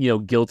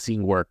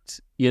 guilting worked,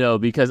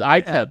 because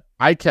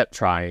I kept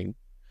trying.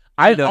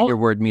 I know your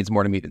word means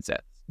more to me than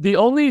Seth. The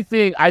only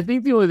thing I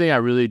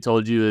really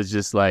told you is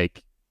just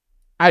like,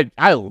 I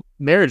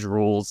marriage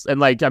rules. And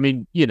like, I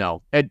mean,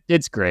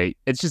 it's great.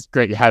 It's just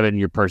great having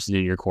your person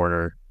in your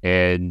corner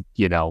and,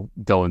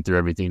 going through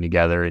everything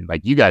together. And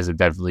like, you guys have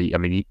definitely, I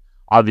mean, you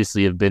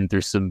obviously have been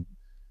through some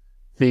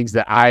things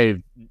that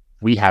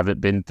we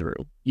haven't been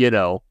through,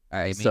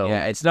 I mean,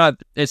 yeah, it's not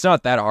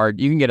that hard.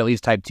 You can get at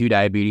least type 2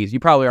 diabetes. You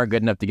probably aren't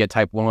good enough to get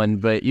type 1,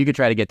 but you could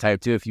try to get type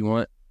 2 if you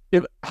want.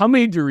 How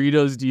many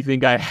Doritos do you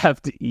think I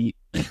have to eat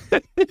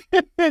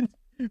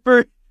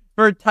for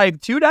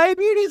type 2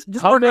 diabetes?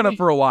 Just work on it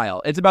for a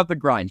while. It's about the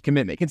grind,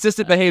 commitment,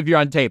 consistent behavior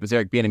on tape, as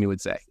Eric Bieniemy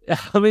would say.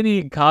 How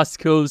many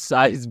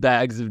Costco-sized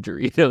bags of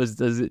Doritos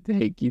does it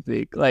take, you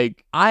think?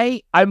 Like,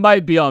 I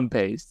might be on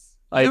pace.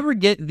 You ever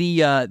get the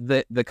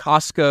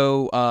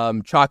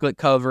Costco chocolate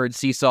covered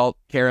sea salt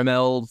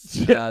caramels?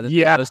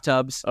 Yeah, those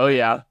tubs. Oh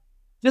yeah.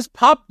 Just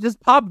pop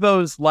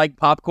those like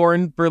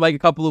popcorn for like a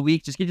couple of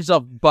weeks. Just get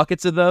yourself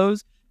buckets of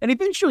those, and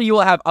eventually you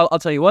will have. I'll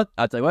tell you what.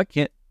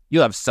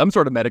 You'll have some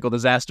sort of medical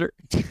disaster.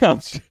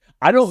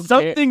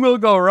 Something will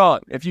go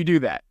wrong if you do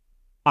that.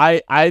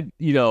 I've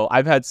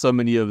had so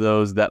many of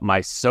those that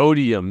my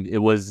sodium, it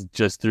was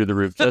just through the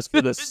roof, just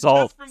for the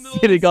salt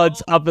sitting on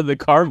top of the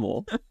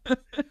caramel.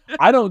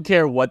 I don't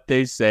care what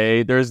they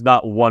say. There's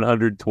not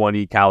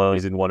 120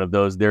 calories in one of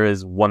those. There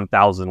is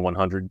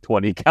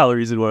 1,120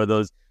 calories in one of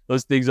those.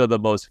 Those things are the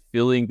most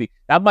filling thing.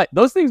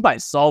 Those things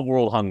might solve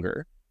world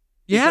hunger.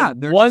 Yeah,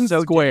 they're one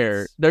so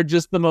square. Dense. They're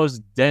just the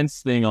most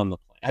dense thing on the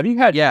planet. Have you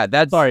had? Yeah,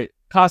 that's sorry.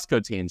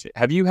 Costco tangent.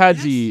 Have you had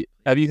the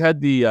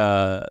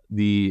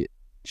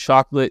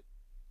chocolate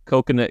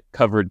coconut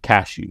covered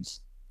cashews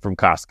from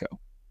Costco?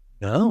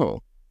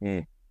 No.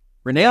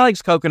 Renee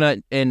likes coconut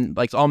and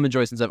likes Almond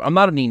Joys and stuff. I'm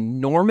not an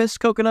enormous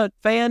coconut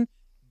fan,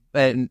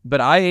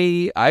 but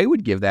I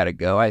would give that a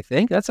go. I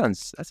think that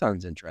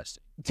sounds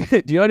interesting.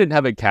 Do you know I didn't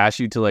have a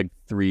cashew till like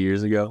 3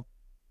 years ago?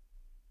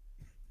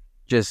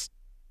 Just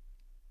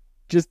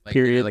like,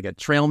 period. Like a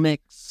trail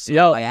mix.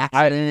 Yeah, by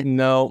accident.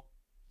 No.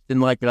 In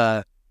like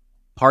a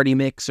party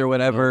mix or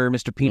whatever. No.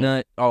 Mr.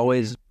 Peanut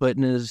always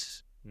putting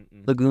his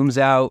legumes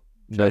out.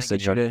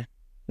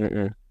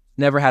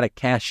 Never had a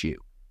cashew.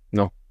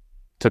 No.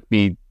 Took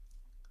me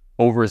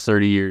over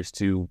 30 years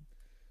to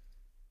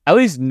at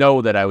least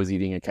know that I was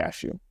eating a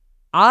cashew.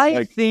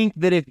 I think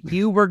that if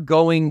you were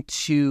going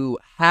to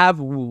have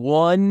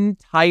one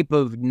type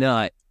of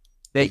nut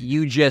that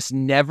you just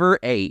never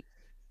ate,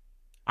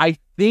 I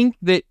think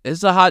that this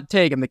is a hot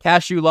take, and the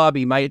cashew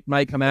lobby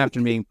might come after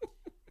me.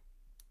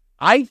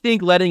 I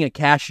think letting a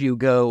cashew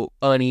go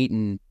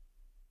uneaten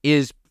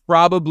is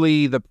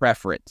probably the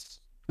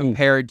preference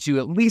compared to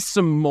at least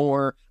some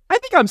more. I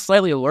think I'm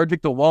slightly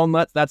allergic to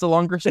walnuts. That's a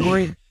longer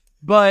story.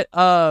 But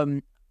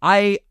I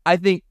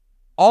think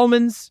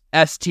almonds,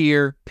 S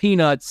tier,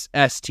 peanuts,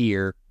 S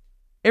tier.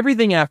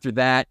 Everything after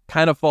that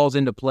kind of falls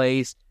into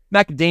place.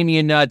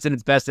 Macadamia nuts and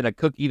it's best in a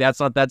cookie. That's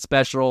not that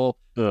special.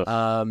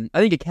 I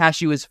think a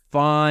cashew is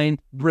fine.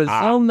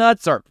 Brazil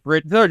nuts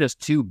they're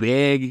just too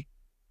big.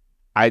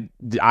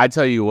 I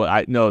tell you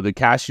what, the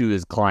cashew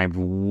has climbed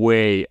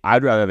way.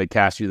 I'd rather have a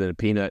cashew than a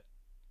peanut.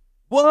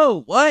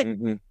 Whoa, what?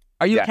 Mm-hmm.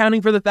 Are you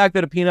accounting for the fact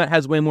that a peanut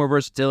has way more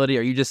versatility,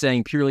 or are you just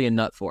saying purely in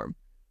nut form?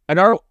 And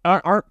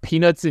aren't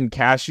peanuts and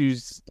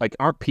cashews, like,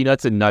 aren't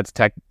peanuts and nuts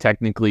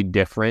technically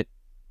different?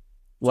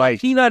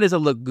 Like, peanut is a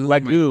legume.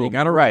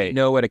 I don't right.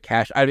 know what a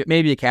cashew.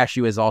 Maybe a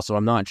cashew is also.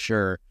 I'm not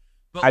sure.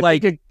 But I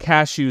think a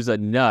cashew's a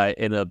nut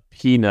and a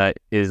peanut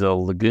is a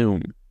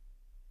legume.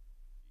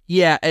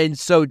 Yeah, and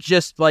so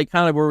just like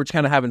kind of we're just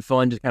kind of having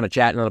fun, just kind of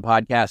chatting on the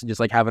podcast and just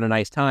like having a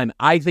nice time.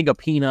 I think a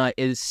peanut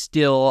is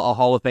still a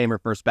Hall of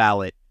Famer first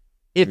ballot.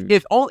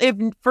 If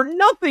for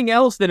nothing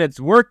else than its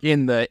work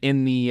in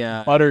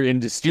the butter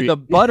industry, in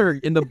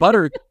the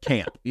butter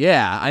camp.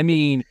 Yeah, I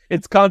mean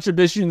its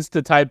contributions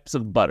to types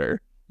of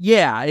butter.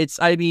 Yeah, I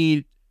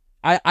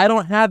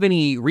don't have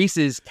any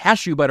Reese's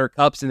cashew butter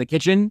cups in the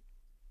kitchen.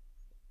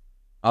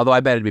 Although I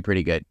bet it'd be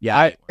pretty good.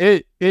 Yeah,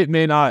 it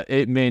may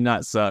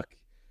not suck.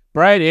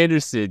 Brian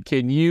Anderson,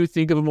 can you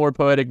think of a more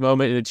poetic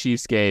moment in a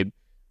Chiefs game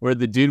where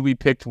the dude we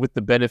picked with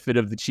the benefit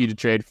of the cheetah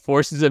trade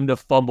forces him to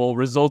fumble,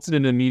 results in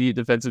an immediate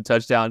defensive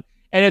touchdown,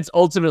 and it's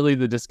ultimately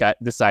the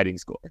deciding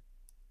score?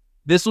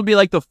 This will be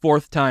like the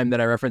fourth time that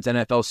I reference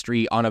NFL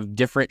Street on a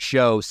different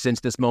show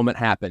since this moment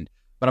happened.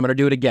 But I'm going to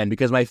do it again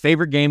because my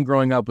favorite game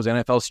growing up was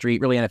NFL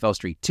Street, really NFL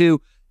Street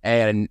 2.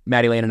 And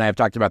Maddie Lane and I have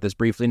talked about this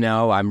briefly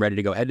now. I'm ready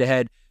to go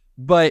head-to-head.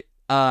 But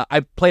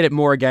I played it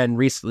more again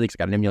recently because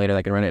I got an emulator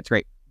that can run it. It's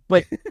great.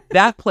 But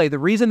that play, the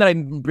reason that I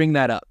bring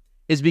that up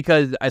is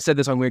because I said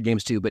this on Weird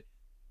Games too, but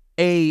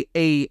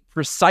a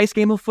precise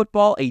game of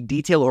football, a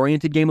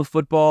detail-oriented game of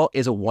football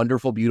is a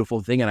wonderful, beautiful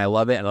thing, and I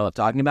love it, and I love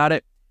talking about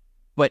it.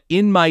 But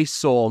in my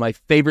soul, my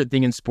favorite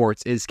thing in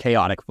sports is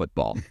chaotic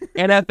football.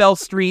 NFL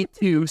Street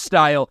 2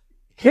 style,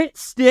 hit,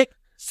 stick,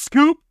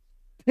 scoop,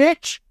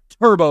 pitch,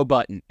 turbo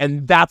button.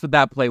 And that's what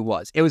that play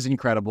was. It was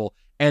incredible,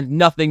 and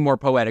nothing more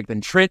poetic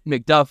than Trent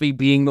McDuffie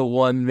being the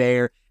one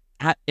there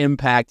at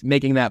impact,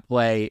 making that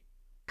play.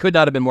 Could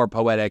not have been more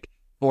poetic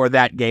for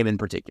that game in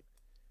particular.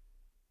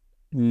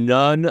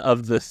 None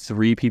of the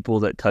three people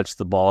that touched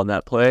the ball in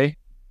that play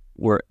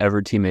were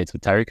ever teammates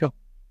with Tyreek Hill.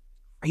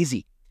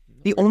 Crazy.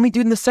 The only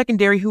dude in the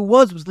secondary who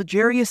was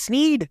L'Jarius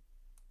Sneed.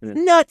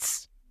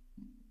 Nuts.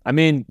 I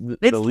mean,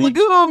 it's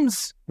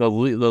legumes. It's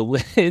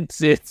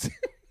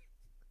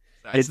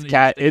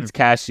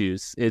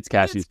cashews. It's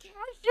cashews.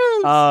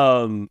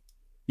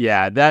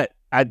 Yeah,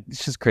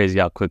 it's just crazy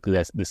how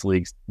quickly this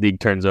league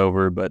turns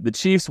over. But the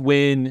Chiefs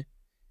win,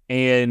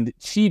 and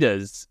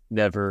cheetahs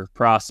never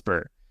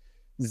prosper.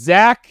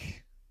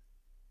 Zach,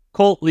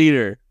 cult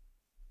leader.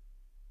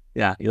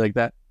 Yeah, you like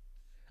that?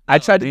 I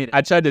tried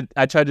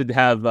to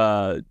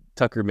have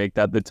Tucker make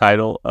that the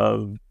title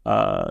of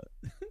the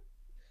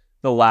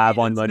lab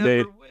on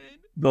Monday.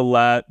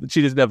 The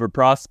cheetahs never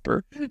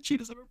prosper.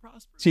 Cheetahs never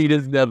prosper.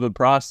 Cheetahs never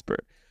prosper.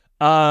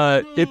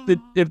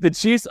 If the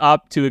Chiefs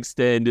opt to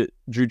extend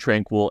Drew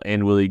Tranquill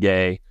and Willie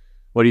Gay,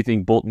 what do you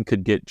think Bolton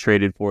could get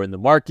traded for in the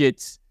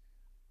market?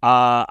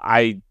 All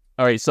right.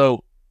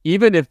 So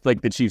even if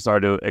like the Chiefs are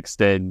to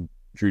extend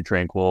Drew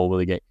Tranquill,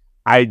 Willie Gay,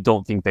 I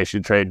don't think they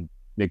should trade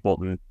Nick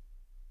Bolton.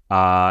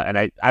 And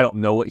I don't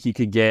know what he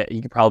could get.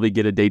 He could probably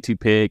get a day 2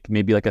 pick,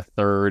 maybe like a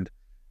third.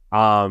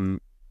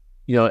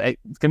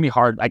 It's gonna be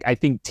hard. I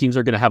think teams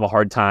are gonna have a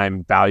hard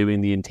time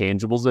valuing the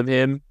intangibles of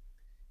him.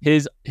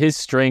 His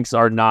strengths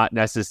are not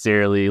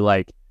necessarily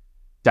like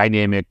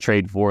dynamic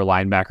trade for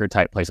linebacker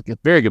type plays. Like, a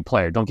very good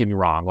player, don't get me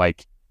wrong.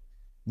 Like,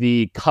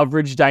 the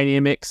coverage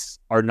dynamics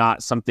are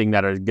not something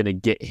that are going to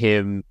get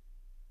him,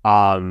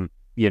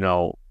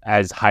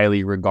 as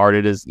highly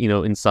regarded as,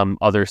 in some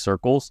other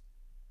circles.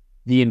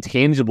 The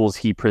intangibles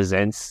he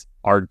presents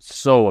are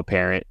so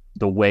apparent.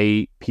 The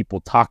way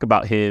people talk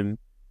about him,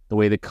 the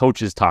way the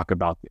coaches talk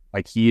about him.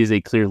 Like, he is a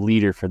clear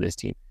leader for this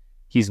team.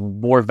 He's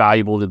more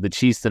valuable to the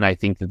Chiefs than I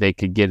think that they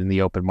could get in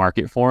the open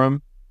market for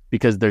him,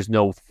 because there's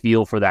no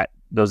feel for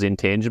those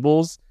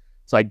intangibles.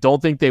 So I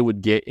don't think they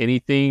would get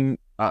anything.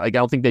 I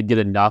don't think they'd get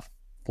enough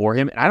for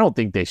him. And I don't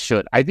think they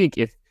should. I think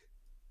if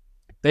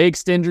they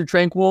extend Drew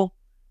Tranquill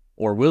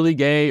or Willie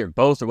Gay or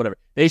both or whatever,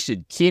 they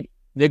should keep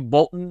Nick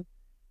Bolton,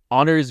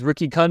 honor his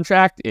rookie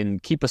contract,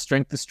 and keep a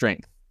strength to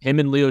strength. Him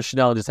and Leo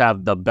Chanel just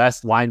have the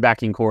best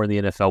linebacking core in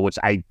the NFL, which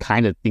I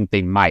kind of think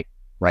they might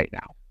right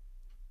now.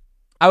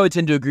 I would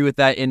tend to agree with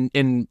that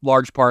in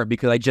large part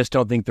because I just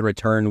don't think the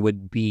return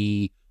would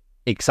be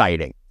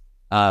exciting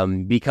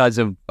because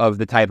of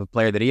the type of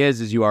player that he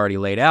is, as you already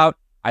laid out.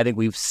 I think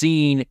we've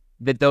seen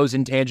that those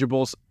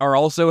intangibles are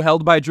also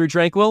held by Drew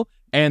Tranquill,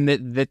 and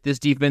that this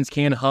defense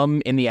can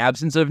hum in the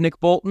absence of Nick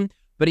Bolton.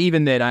 But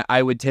even then,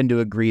 I would tend to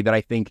agree that I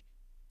think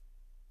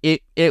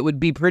it would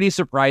be pretty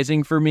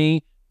surprising for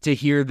me to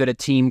hear that a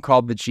team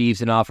called the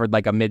Chiefs and offered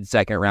like a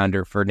mid-second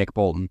rounder for Nick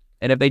Bolton.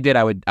 And if they did,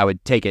 I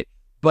would take it.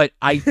 But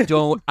I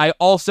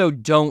also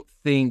don't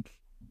think,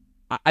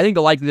 I think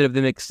the likelihood of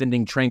them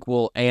extending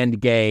Tranquill and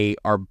Gay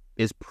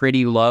is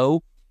pretty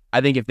low.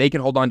 I think if they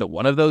can hold on to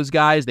one of those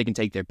guys, they can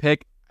take their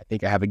pick. I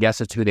think I have a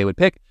guess as to who they would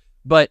pick.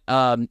 But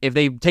if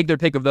they take their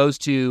pick of those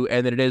two,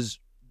 and then it is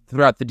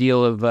throughout the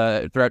deal of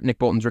throughout Nick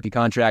Bolton's rookie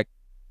contract,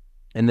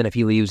 and then if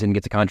he leaves and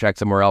gets a contract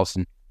somewhere else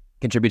and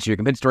contributes to your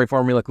compensatory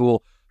formula,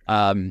 cool.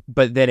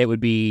 But then it would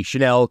be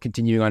Chanel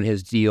continuing on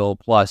his deal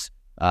plus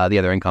the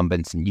other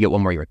incumbents, and you get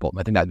one more year with Bolton.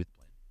 I think that'd be the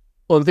plan.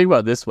 Well, think about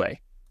it this way.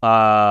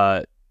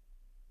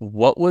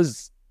 What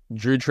was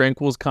Drew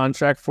Tranquil's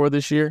contract for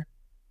this year?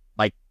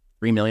 Like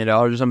 $3 million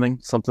or something?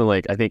 Something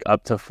like, I think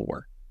up to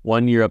 4.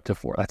 1 year up to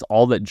 4. That's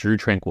all that Drew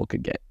Tranquil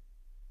could get.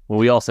 When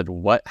we all said,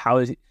 what? How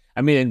is he?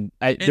 I mean,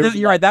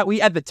 you're right. That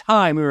at the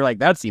time we were like,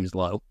 that seems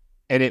low.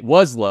 And it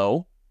was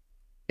low.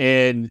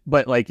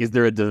 But like, is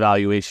there a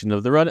devaluation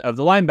of the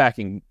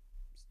linebacking,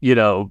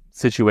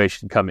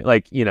 situation coming?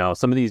 Like,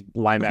 some of these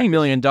linebackers. $3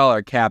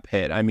 million cap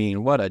hit. I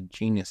mean, what a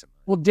genius.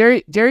 Well,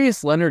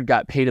 Darius Leonard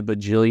got paid $1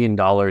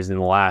 bajillion in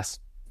the last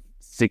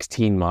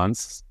 16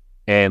 months,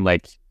 and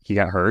like he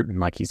got hurt, and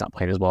like he's not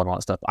playing as well and all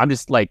that stuff. I'm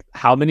just like,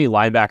 how many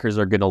linebackers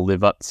are going to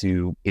live up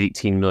to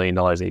 $18 million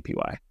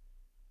APY?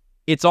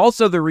 It's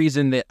also the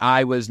reason that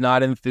I was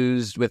not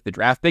enthused with the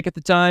draft pick at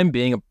the time,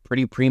 being a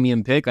pretty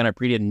premium pick on a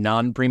pretty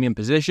non-premium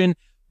position.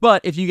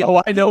 But if you get,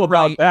 I know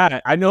about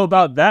that. I know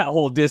about that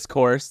whole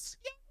discourse.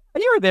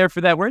 Yeah, you were there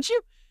for that, weren't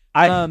you?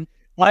 When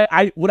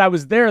I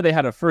was there, they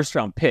had a first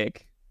round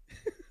pick.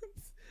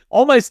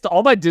 All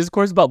my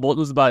discourse about Bolton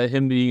was about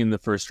him being in the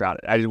first round.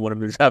 I didn't want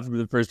him to draft him in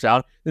the first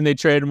round. Then they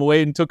traded him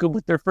away and took him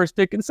with their first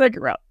pick in the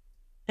second round.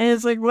 And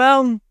it's like,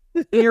 well,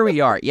 here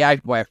we are. Yeah,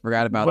 I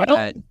forgot about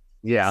that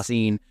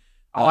scene.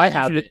 Oh, I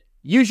have.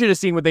 You should have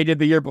seen what they did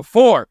the year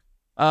before.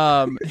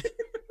 When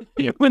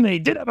they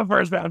did have a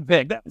first round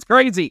pick. That was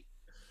crazy.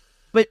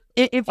 But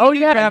if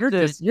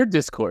your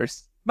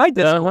discourse. My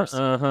discourse.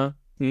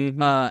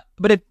 Mm-hmm.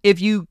 But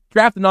if you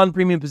draft a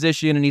non-premium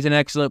position and he's an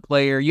excellent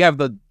player, you have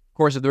the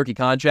course of the rookie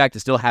contract to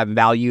still have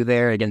value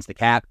there against the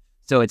cap.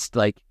 So it's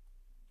like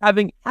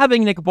having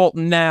Nick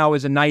Bolton now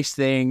is a nice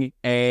thing,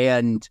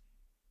 and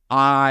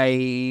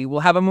I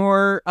will have a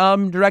more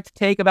direct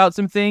take about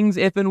some things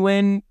if and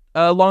when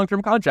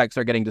long-term contracts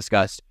are getting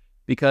discussed,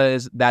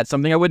 because that's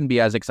something I wouldn't be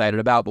as excited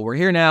about. But we're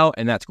here now,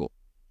 and that's cool.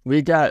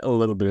 We got a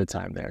little bit of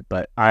time there,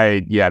 but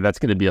that's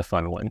going to be a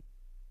fun one.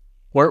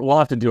 We'll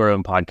have to do our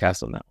own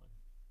podcast on that one.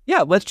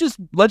 Yeah, let's just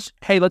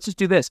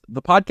do this.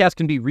 The podcast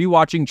can be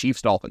rewatching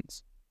Chiefs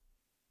Dolphins.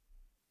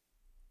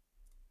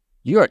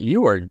 You're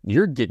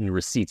getting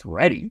receipts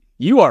ready.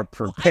 You are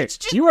prepared.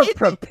 You are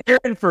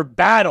preparing for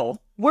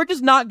battle. We're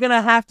just not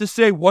gonna have to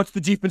say what's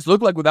the defense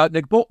look like without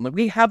Nick Bolton. Like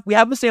we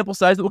have a sample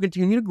size that will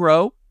continue to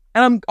grow,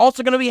 and I'm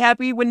also gonna be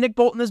happy when Nick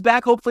Bolton is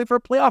back, hopefully for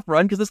a playoff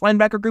run, because this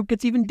linebacker group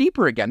gets even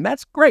deeper again.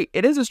 That's great.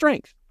 It is a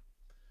strength.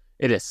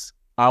 It is.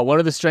 One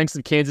of the strengths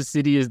of Kansas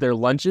City is their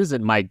lunches,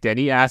 and Mike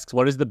Denny asks,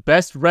 "What is the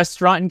best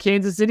restaurant in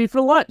Kansas City for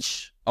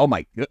lunch?" Oh,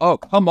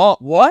 come on!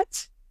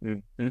 What?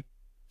 Mm-hmm.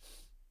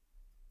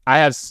 I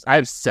have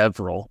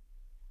several.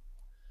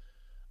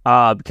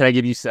 Can I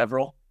give you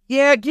several?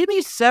 Yeah, give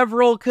me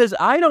several, because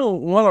I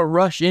don't want to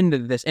rush into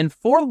this. And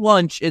for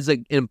lunch is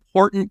an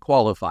important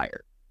qualifier.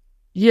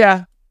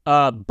 Yeah.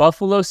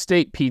 Buffalo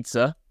State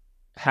Pizza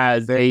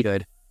has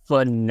good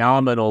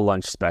phenomenal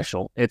lunch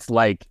special. It's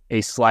like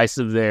a slice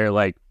of their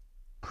like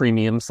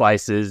premium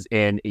slices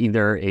and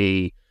either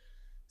a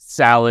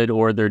salad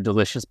or their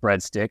delicious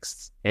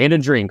breadsticks and a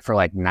drink for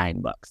like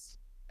 $9.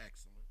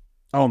 Excellent.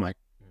 Oh my.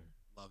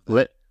 Love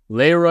that.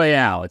 Le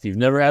Royale. If you've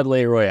never had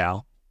Le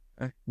Royale,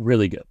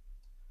 really good.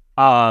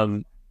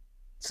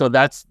 So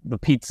that's the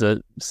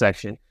pizza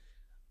section.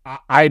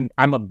 I'm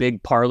a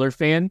big Parlor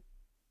fan.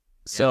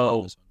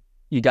 So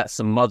you got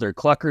some Mother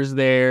Cluckers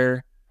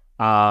there.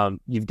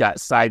 You've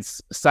got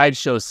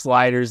sideshow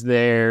sliders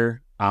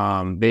there.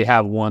 They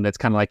have one that's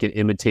kind of like an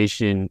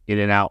imitation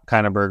In-N-Out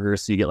kind of burger.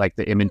 So you get like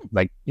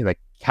like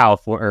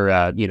California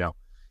or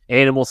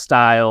animal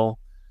style.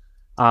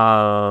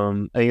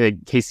 I think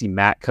like Casey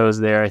Matco's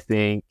there, I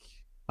think.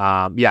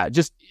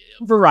 Just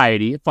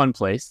variety, fun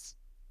place.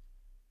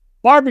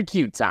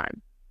 Barbecue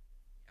time.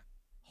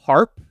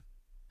 Harp.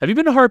 Have you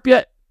been to Harp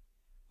yet?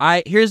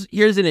 Here's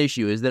an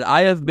issue is that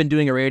I have been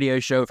doing a radio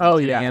show from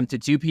 10 a.m. to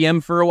 2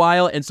 p.m. for a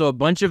while, and so a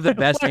bunch of the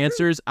best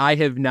answers I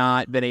have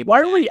not been able.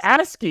 Why are we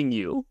asking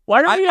you?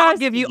 I'll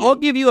give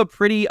you a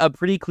pretty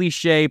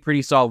cliche,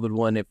 pretty solid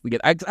one if we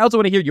get. I also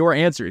want to hear your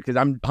answer because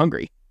I'm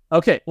hungry.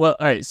 Okay, well,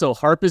 all right. So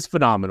Harp is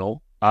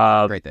phenomenal.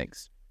 Great,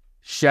 thanks.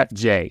 Chef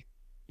Jay.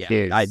 Yeah,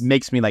 it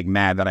makes me like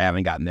mad that I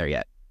haven't gotten there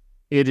yet.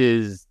 It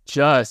is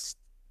just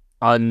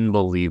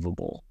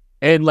unbelievable,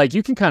 and like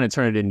you can kind of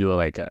turn it into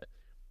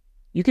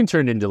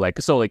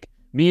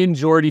me and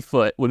Jordy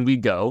Foote, when we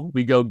go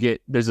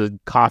get, there's a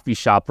coffee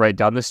shop right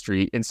down the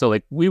street. And so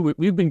like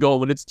we've been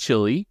going when it's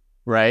chilly,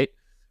 right?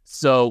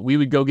 So we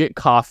would go get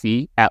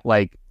coffee at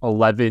like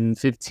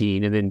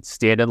 11:15 and then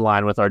stand in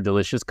line with our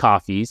delicious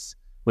coffees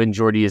when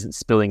Jordy isn't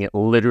spilling it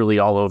literally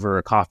all over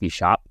a coffee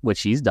shop,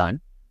 which he's done.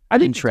 I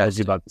think he tells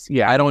you about this.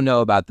 Yeah. I don't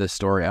know about this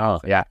story. Oh,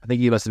 yeah. I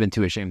think you must have been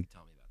too ashamed to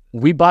tell me about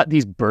this. We bought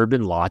these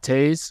bourbon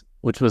lattes,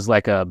 which was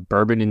like a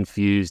bourbon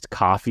infused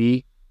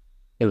coffee.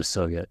 It was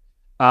so good.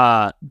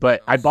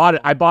 But I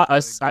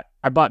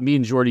bought me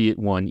and Jordy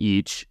one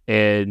each,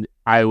 and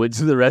I went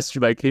to the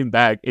restroom. I came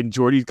back, and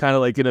Jordy's kind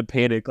of like in a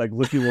panic, like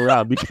looking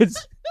around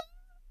because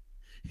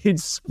he'd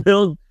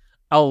spilled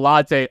a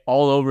latte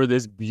all over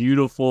this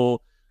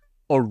beautiful,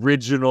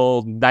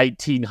 original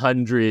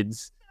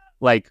 1900s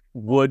like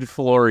wood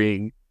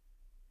flooring,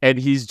 and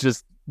he's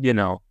just, like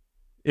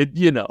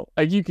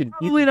you can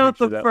Probably not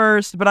the that.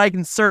 first, but I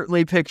can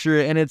certainly picture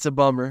it, and it's a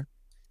bummer.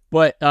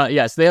 But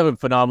yes, they have a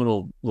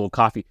phenomenal little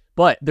coffee.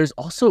 But there's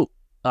also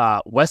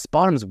West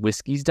Bottom's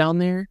whiskeys down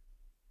there.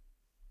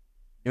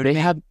 They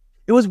have.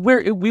 It was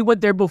where we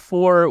went there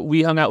before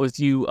we hung out with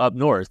you up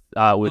north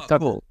with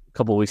Tucker a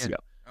couple of weeks ago.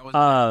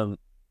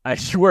 I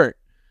sure weren't.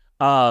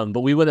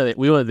 But we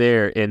went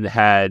there and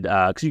had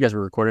because you guys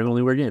were recording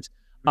only weird games.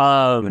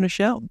 Doing a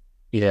show.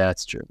 Yeah,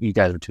 that's true. You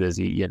guys were too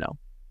busy,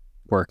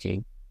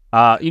 working.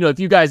 If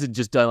you guys had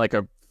just done like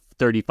a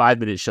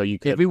 35-minute show, you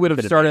could. If we would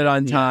have started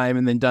on time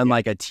and then done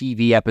like a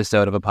TV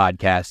episode of a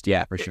podcast,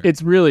 yeah, for sure.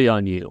 It's really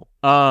on you.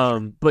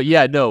 But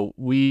yeah, no,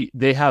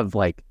 they have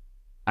like,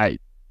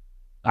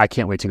 I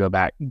can't wait to go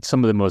back.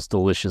 Some of the most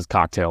delicious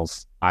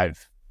cocktails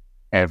I've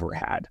ever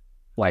had.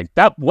 Like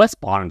that West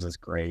Bottoms is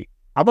great.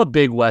 I'm a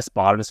big West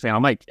Bottoms fan.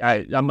 I'm like,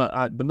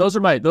 but those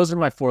are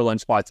my 4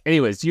 lunch spots.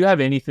 Anyways, do you have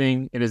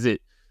anything? And is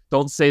it?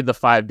 Don't say the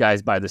Five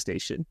Guys by the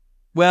station.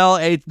 Well,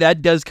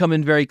 that does come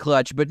in very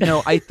clutch, but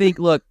no, I think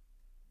look,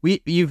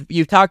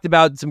 you've talked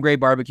about some great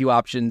barbecue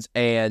options,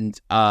 and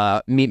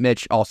Meat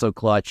Mitch also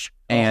clutch,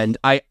 and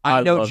I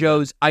know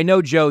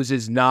Joe's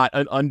is not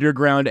an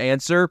underground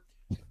answer,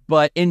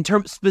 but in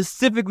terms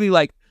specifically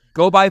like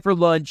go by for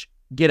lunch,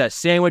 get a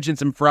sandwich and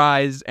some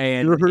fries,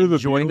 and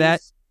enjoy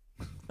that.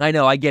 I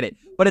know, I get it,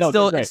 but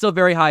it's still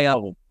very high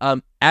up.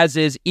 As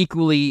is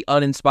equally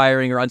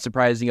uninspiring or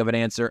unsurprising of an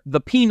answer. The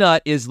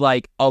peanut is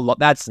like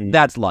that's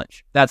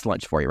lunch. That's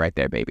lunch for you right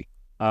there, baby.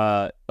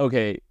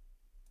 Okay.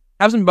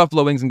 Have some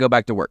buffalo wings and go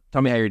back to work.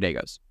 Tell me how your day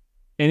goes.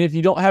 And if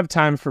you don't have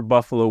time for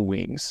buffalo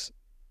wings,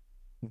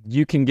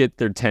 you can get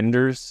their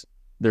tenders,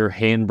 their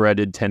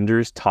hand-breaded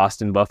tenders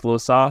tossed in buffalo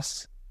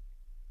sauce,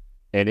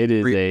 and it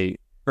is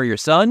for your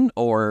son,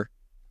 or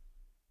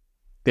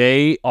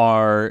they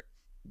are.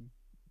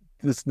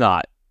 It's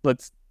not.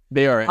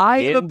 They are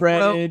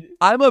hand-breaded.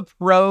 I'm a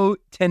pro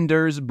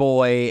tenders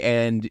boy,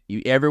 and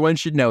everyone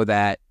should know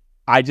that.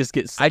 I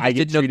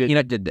didn't know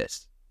Peanut did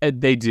this. And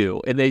they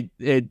do, and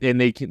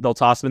they'll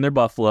toss them in their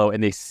buffalo,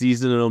 and they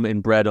season them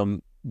and bread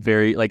them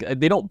very like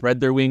they don't bread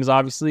their wings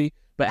obviously,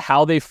 but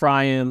how they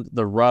fry them,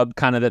 the rub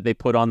kind of that they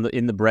put on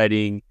in the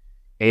breading,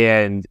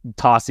 and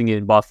tossing it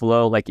in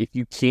buffalo. Like if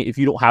you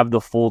don't have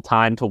the full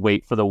time to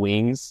wait for the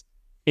wings,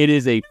 it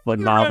is a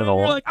phenomenal.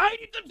 You're like, I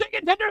need some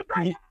chicken tenders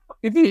right now.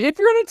 If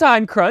you're in a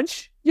time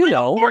crunch, 14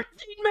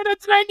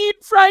 minutes and I need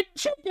fried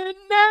chicken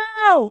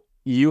now.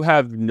 You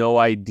have no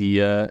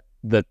idea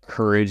the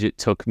courage it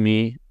took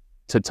me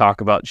to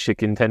talk about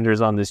chicken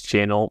tenders on this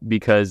channel,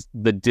 because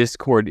the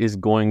Discord is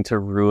going to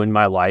ruin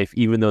my life,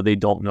 even though they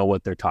don't know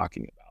what they're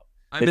talking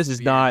about. This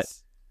is not.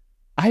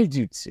 I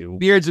do too.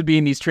 Beards would be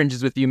in these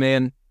trenches with you,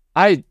 man.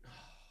 I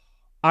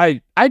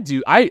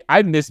do.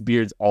 I miss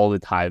Beards all the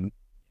time.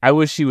 I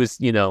wish he was,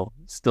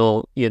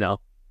 still,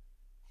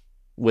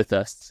 with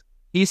us.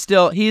 He's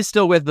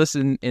still with us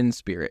in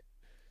spirit.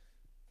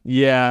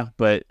 Yeah,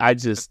 but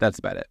that's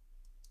about it.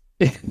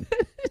 That's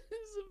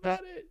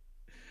about it.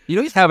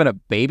 He's having a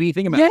baby.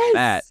 Think about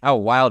that. How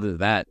wild is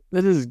that?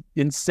 That is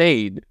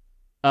insane.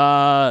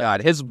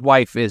 God, his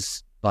wife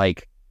is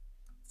like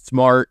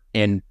smart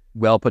and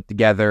well put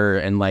together,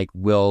 and like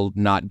will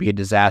not be a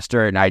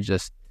disaster. And I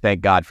just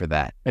thank God for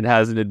that. And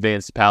has an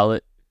advanced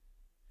palate.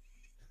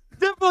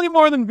 Definitely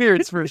more than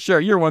Beards for sure.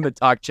 You're one to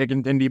talk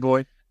chicken tendy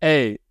boy.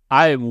 Hey,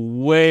 I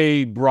am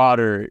way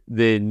broader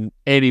than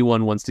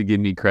anyone wants to give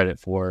me credit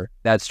for.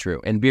 That's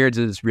true. And Beards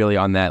is really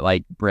on that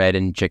like bread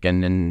and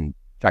chicken and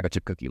chocolate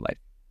chip cookie life.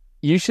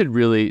 You should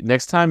really,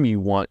 next time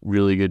you want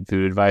really good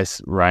food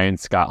advice, Ryan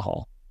Scott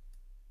Hall.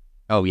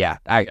 Oh yeah,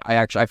 I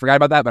forgot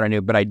about that,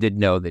 but I did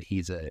know that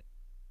he's a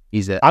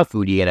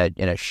foodie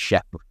and a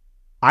chef.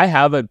 I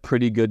have a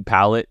pretty good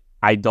palate.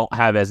 I don't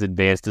have as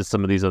advanced as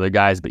some of these other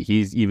guys, but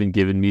he's even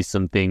given me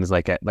some things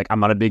like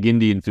I'm not a big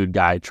Indian food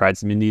guy. I tried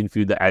some Indian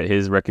food that at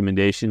his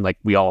recommendation, like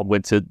we all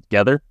went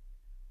together,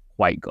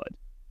 quite good.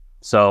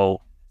 So,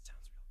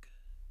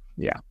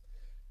 yeah.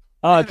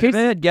 Haven't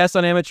had guests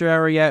on Amateur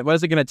Hour yet. What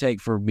is it going to take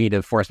for me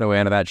to force my way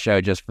onto that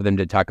show just for them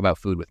to talk about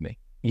food with me?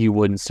 You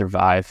wouldn't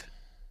survive.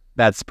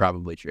 That's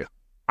probably true.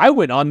 I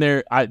went on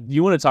there.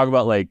 You want to talk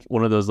about like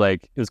one of those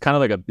like it was kind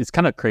of like it's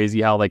kind of crazy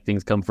how like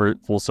things come for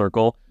full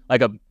circle.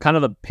 Like a kind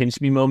of a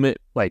pinch me moment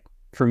like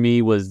for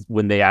me was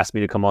when they asked me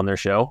to come on their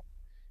show,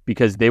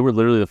 because they were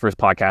literally the first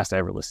podcast I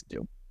ever listened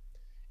to,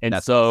 and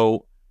that's so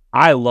awesome.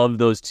 I love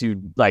those two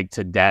like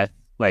to death.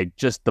 Like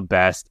just the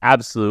best,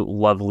 absolute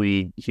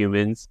lovely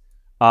humans.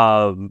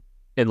 In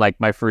like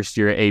my first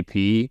year at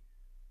AP,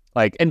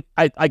 like, and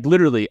I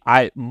literally,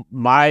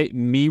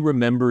 me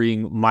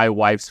remembering my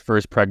wife's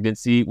first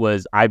pregnancy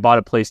was I bought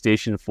a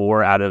PlayStation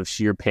 4 out of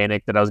sheer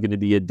panic that I was going to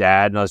be a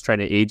dad, and I was trying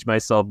to age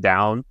myself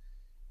down.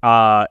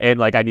 And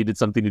like I needed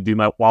something to do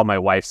while my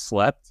wife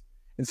slept.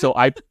 And so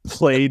I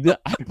played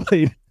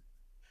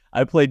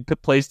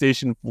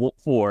PlayStation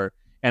 4,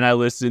 and I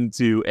listened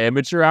to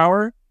Amateur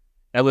Hour.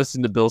 I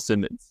listened to Bill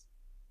Simmons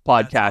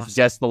podcast, awesome.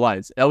 Guess the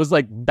Lines.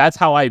 That's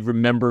how I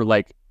remember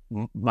like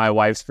my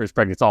wife's first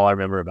pregnancy. That's all I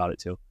remember about it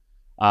too.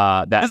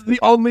 That's the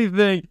only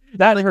thing.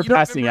 That Like, her you don't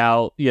passing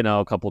remember-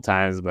 out, a couple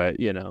times, but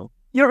You don't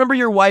remember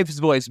your wife's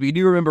voice, but you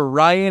do remember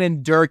Ryan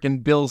and Dirk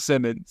and Bill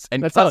Simmons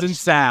and That's how- cousin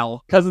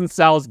Sal. Cousin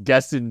Sal's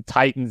guessing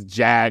Titans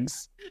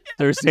Jags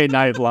Thursday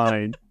night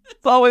line.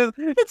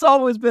 It's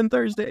always been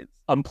Thursdays.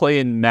 I'm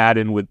playing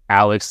Madden with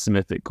Alex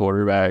Smith at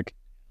quarterback.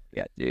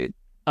 Yeah, dude.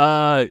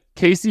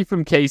 Casey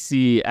from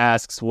KC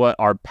asks what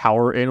our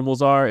power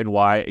animals are and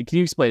why. Can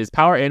you explain? Is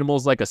power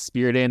animals like a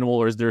spirit animal,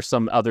 or is there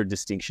some other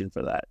distinction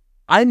for that?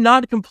 I'm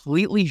not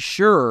completely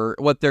sure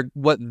what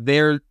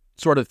they're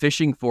sort of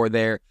fishing for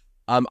there.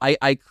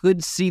 I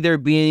could see there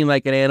being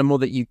like an animal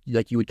that you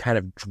would kind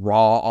of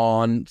draw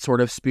on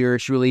sort of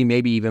spiritually,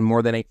 maybe even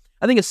more than I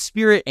think a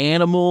spirit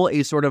animal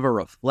is sort of a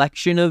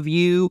reflection of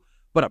you,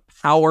 but a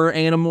power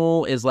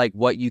animal is like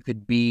what you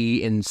could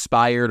be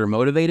inspired or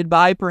motivated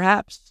by,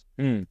 perhaps.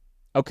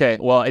 Okay,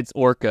 well, it's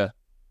orca.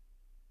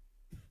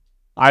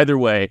 Either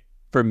way,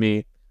 for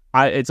me,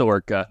 it's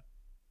orca.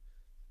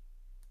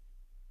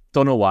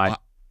 Don't know why.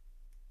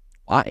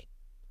 Why?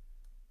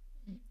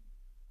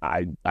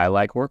 I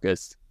like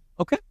orcas.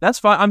 Okay, that's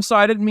fine. I'm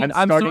sorry. I didn't mean.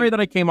 I'm starting- sorry that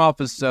I came off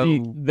as so.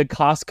 The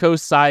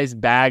Costco-sized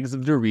bags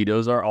of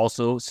Doritos are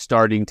also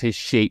starting to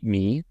shape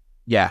me.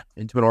 Yeah,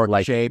 into an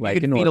orca shape. like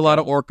You can an feed a lot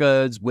of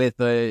orcas with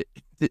a.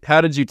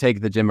 How did you take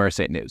the Jim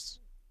Irsay news?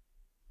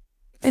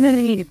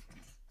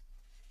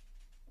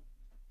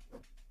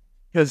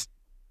 Because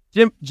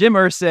Jim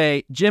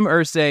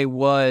Irsay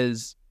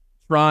was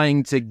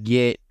trying to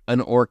get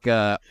an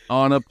orca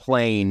on a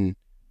plane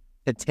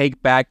to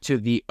take back to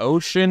the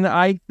ocean,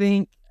 I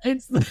think,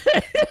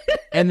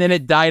 and then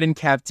it died in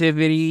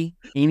captivity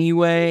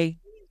anyway.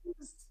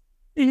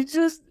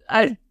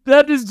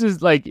 That is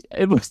just like,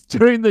 it was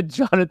during the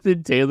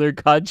Jonathan Taylor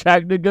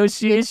contract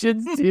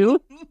negotiations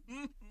too.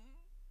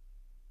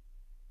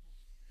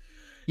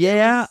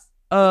 Yeah.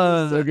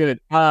 So good.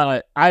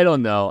 I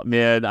don't know,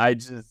 man. I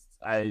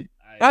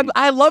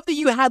love that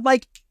you had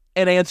like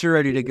an answer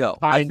ready to go.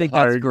 I think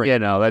that's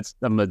great.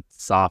 I'm a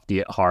softie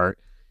at heart.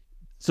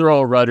 Throw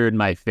a rudder in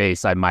my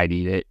face, I might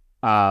eat it.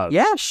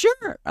 Yeah,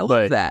 sure. I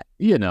love that.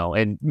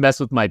 And mess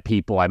with my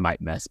people, I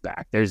might mess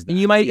back. There's that, And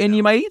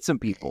you might eat some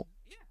people.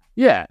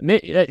 Yeah,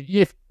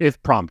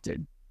 if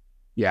prompted.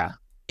 Yeah.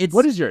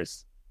 What is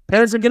yours?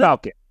 Peregrine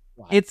Falcon.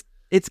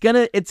 It's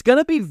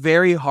gonna be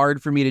very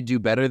hard for me to do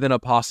better than a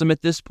possum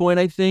at this point,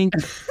 I think.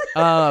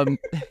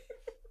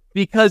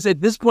 Because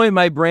at this point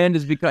my brand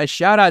is because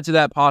shout out to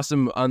that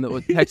possum on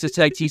the Texas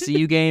Tech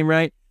TCU game,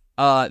 right?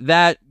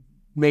 That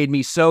made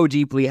me so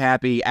deeply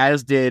happy,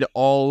 as did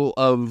all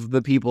of the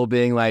people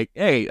being like,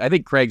 hey, I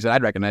think Craig said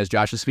I'd recognize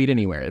Josh's feet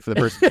anywhere for the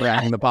person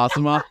dragging the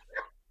possum off.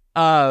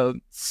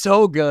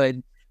 So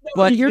good.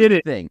 But here's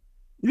the thing.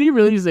 Did he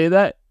really say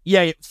that?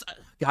 Yeah.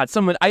 God,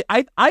 someone.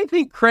 I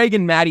think Craig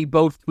and Maddie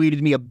both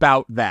tweeted me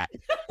about that,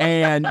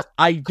 and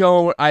I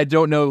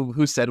don't know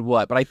who said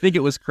what, but I think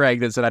it was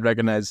Craig that said I'd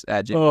recognize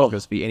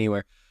Josh's feet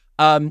anywhere.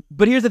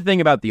 But here's the thing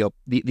about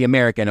the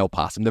American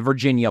opossum, the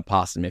Virginia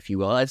opossum, if you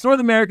will. It's North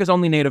America's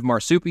only native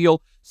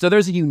marsupial, so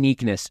there's a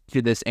uniqueness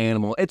to this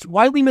animal. It's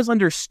widely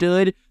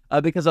misunderstood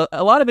because a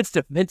lot of its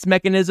defense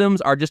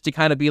mechanisms are just to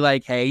kind of be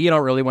like, hey, you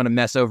don't really want to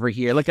mess over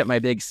here. Look at my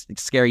big,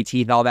 scary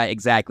teeth, all that.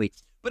 Exactly.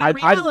 But in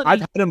reality, I've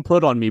had them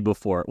put on me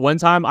before. One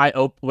time,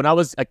 when I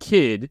was a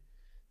kid,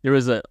 there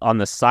was on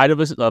the side of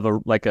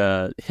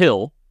a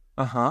hill.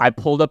 I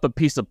pulled up a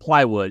piece of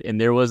plywood, and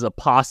there was a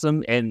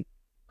possum and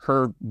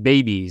her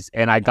babies,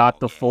 and I got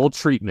the full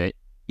treatment.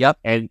 Yep.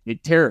 And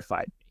it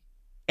terrified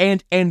me.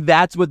 And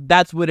that's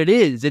what it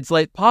is. It's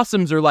like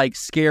possums are like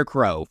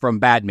Scarecrow from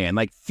Batman.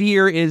 Like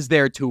fear is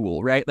their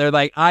tool, right? They're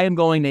like, I am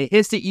going to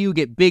hiss at you,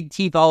 get big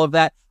teeth, all of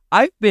that.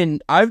 I've been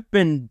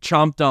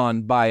chomped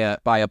on by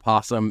a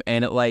possum,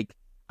 and it like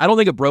I don't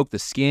think it broke the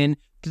skin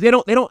because they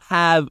don't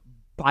have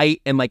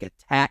bite and like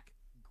attack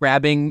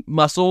grabbing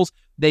muscles.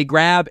 They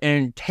grab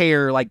and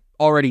tear like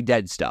already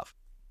dead stuff.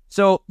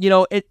 So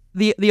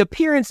the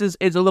appearance is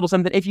a little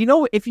something. If you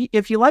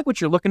like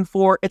what you're looking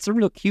for, it's a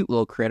real cute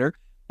little critter.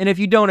 And if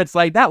you don't, it's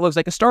like that looks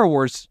like a Star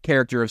Wars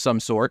character of some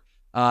sort.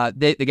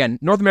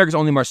 North America's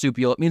only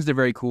marsupial. It means they're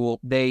very cool.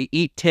 They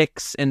eat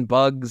ticks and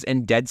bugs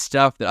and dead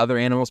stuff that other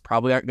animals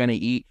probably aren't going to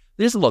eat.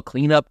 They're just a little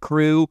cleanup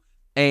crew.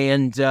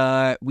 And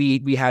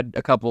we had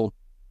a couple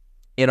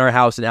in our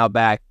house and out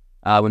back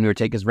when we were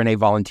taking, because Renee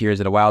volunteers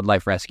at a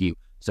wildlife rescue.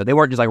 So they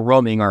weren't just like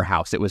roaming our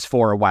house. It was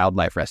for a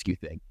wildlife rescue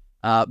thing.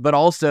 But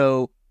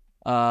also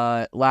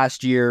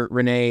last year,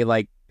 Renee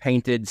like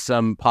painted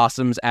some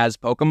possums as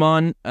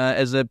Pokemon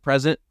as a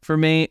present for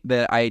me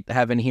that I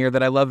have in here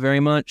that I love very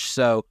much.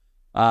 So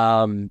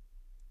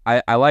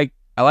I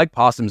like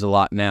possums a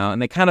lot now, and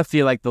they kind of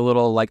feel like the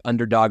little like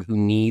underdog who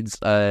needs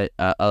an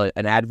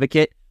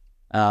advocate.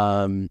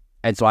 And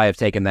so I have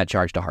taken that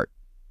charge to heart.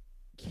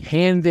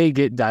 Can they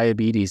get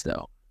diabetes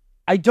though?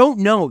 I don't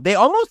know. They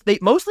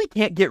mostly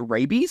can't get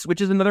rabies, which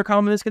is another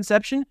common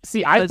misconception.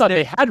 See, I thought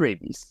they had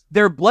rabies.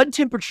 Their blood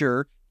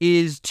temperature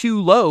is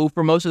too low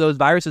for most of those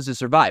viruses to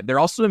survive. They're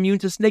also immune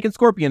to snake and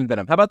scorpion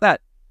venom. How about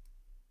that?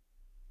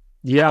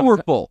 Yeah.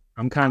 Powerful.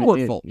 I'm kind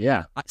Powerful. of,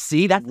 yeah.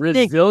 See, that's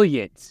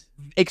resilient.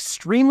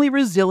 Extremely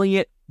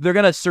resilient. They're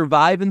going to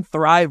survive and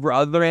thrive where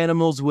other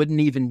animals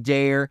wouldn't even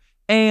dare.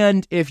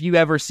 And if you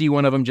ever see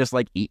one of them just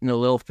like eating a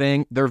little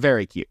thing, they're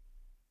very cute.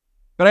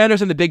 But I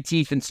understand the big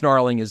teeth and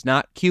snarling is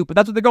not cute, but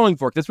that's what they're going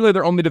for. That's really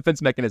their only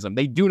defense mechanism.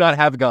 They do not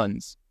have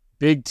guns.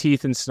 Big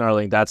teeth and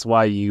snarling. That's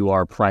why you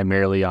are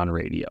primarily on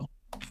radio.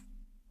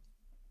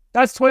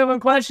 That's 21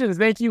 questions.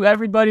 Thank you,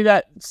 everybody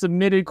that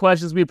submitted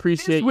questions. We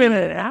appreciate This went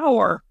an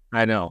hour.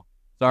 I know.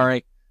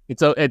 Sorry.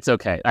 It's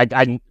okay.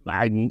 I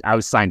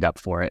was signed up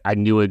for it. I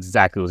knew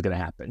exactly what was going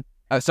to happen.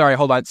 Sorry,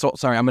 hold on. So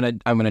sorry, I'm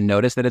gonna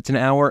notice that it's an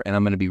hour, and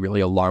I'm gonna be really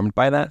alarmed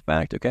by that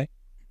fact. Okay.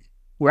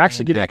 We're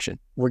actually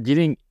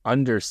getting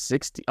under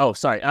 60. Oh,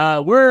 sorry.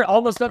 We're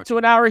almost up to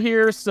an hour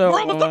here. So we're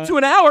almost up to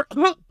an hour.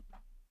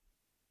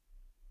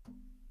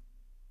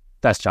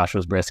 That's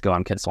Joshua's Briscoe.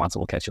 I'm Ken Swanson.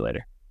 We'll catch you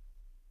later.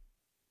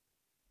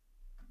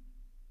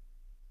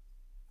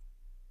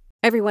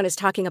 Everyone is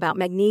talking about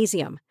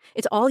magnesium.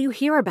 It's all you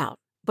hear about.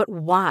 But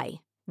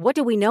why? What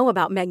do we know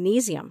about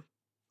magnesium?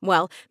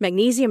 Well,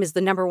 magnesium is the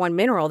number one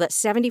mineral that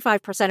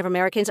 75% of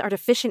Americans are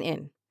deficient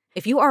in.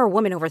 If you are a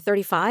woman over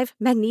 35,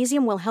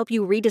 magnesium will help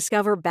you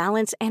rediscover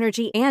balance,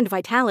 energy, and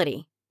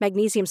vitality.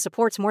 Magnesium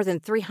supports more than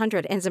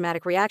 300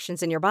 enzymatic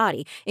reactions in your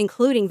body,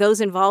 including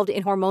those involved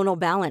in hormonal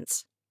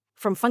balance.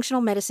 From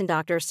functional medicine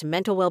doctors to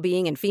mental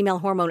well-being and female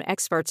hormone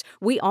experts,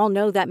 we all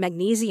know that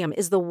magnesium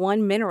is the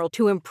one mineral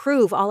to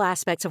improve all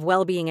aspects of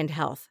well-being and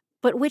health.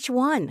 But which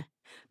one?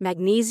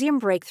 Magnesium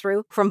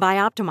Breakthrough from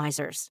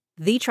Bioptimizers,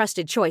 the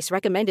trusted choice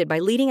recommended by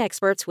leading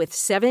experts with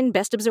 7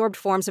 best-absorbed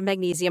forms of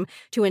magnesium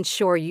to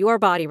ensure your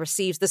body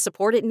receives the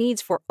support it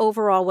needs for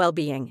overall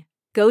well-being.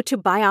 Go to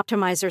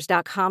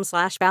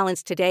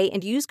bioptimizers.com/balance today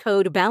and use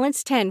code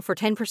BALANCE10 for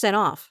 10%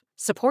 off.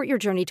 Support your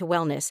journey to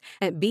wellness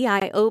at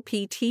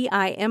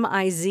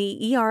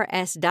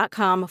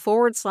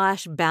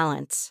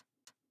bioptimizers.com/balance.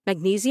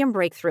 Magnesium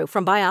Breakthrough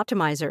from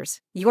Bioptimizers,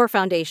 your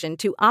foundation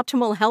to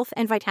optimal health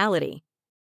and vitality.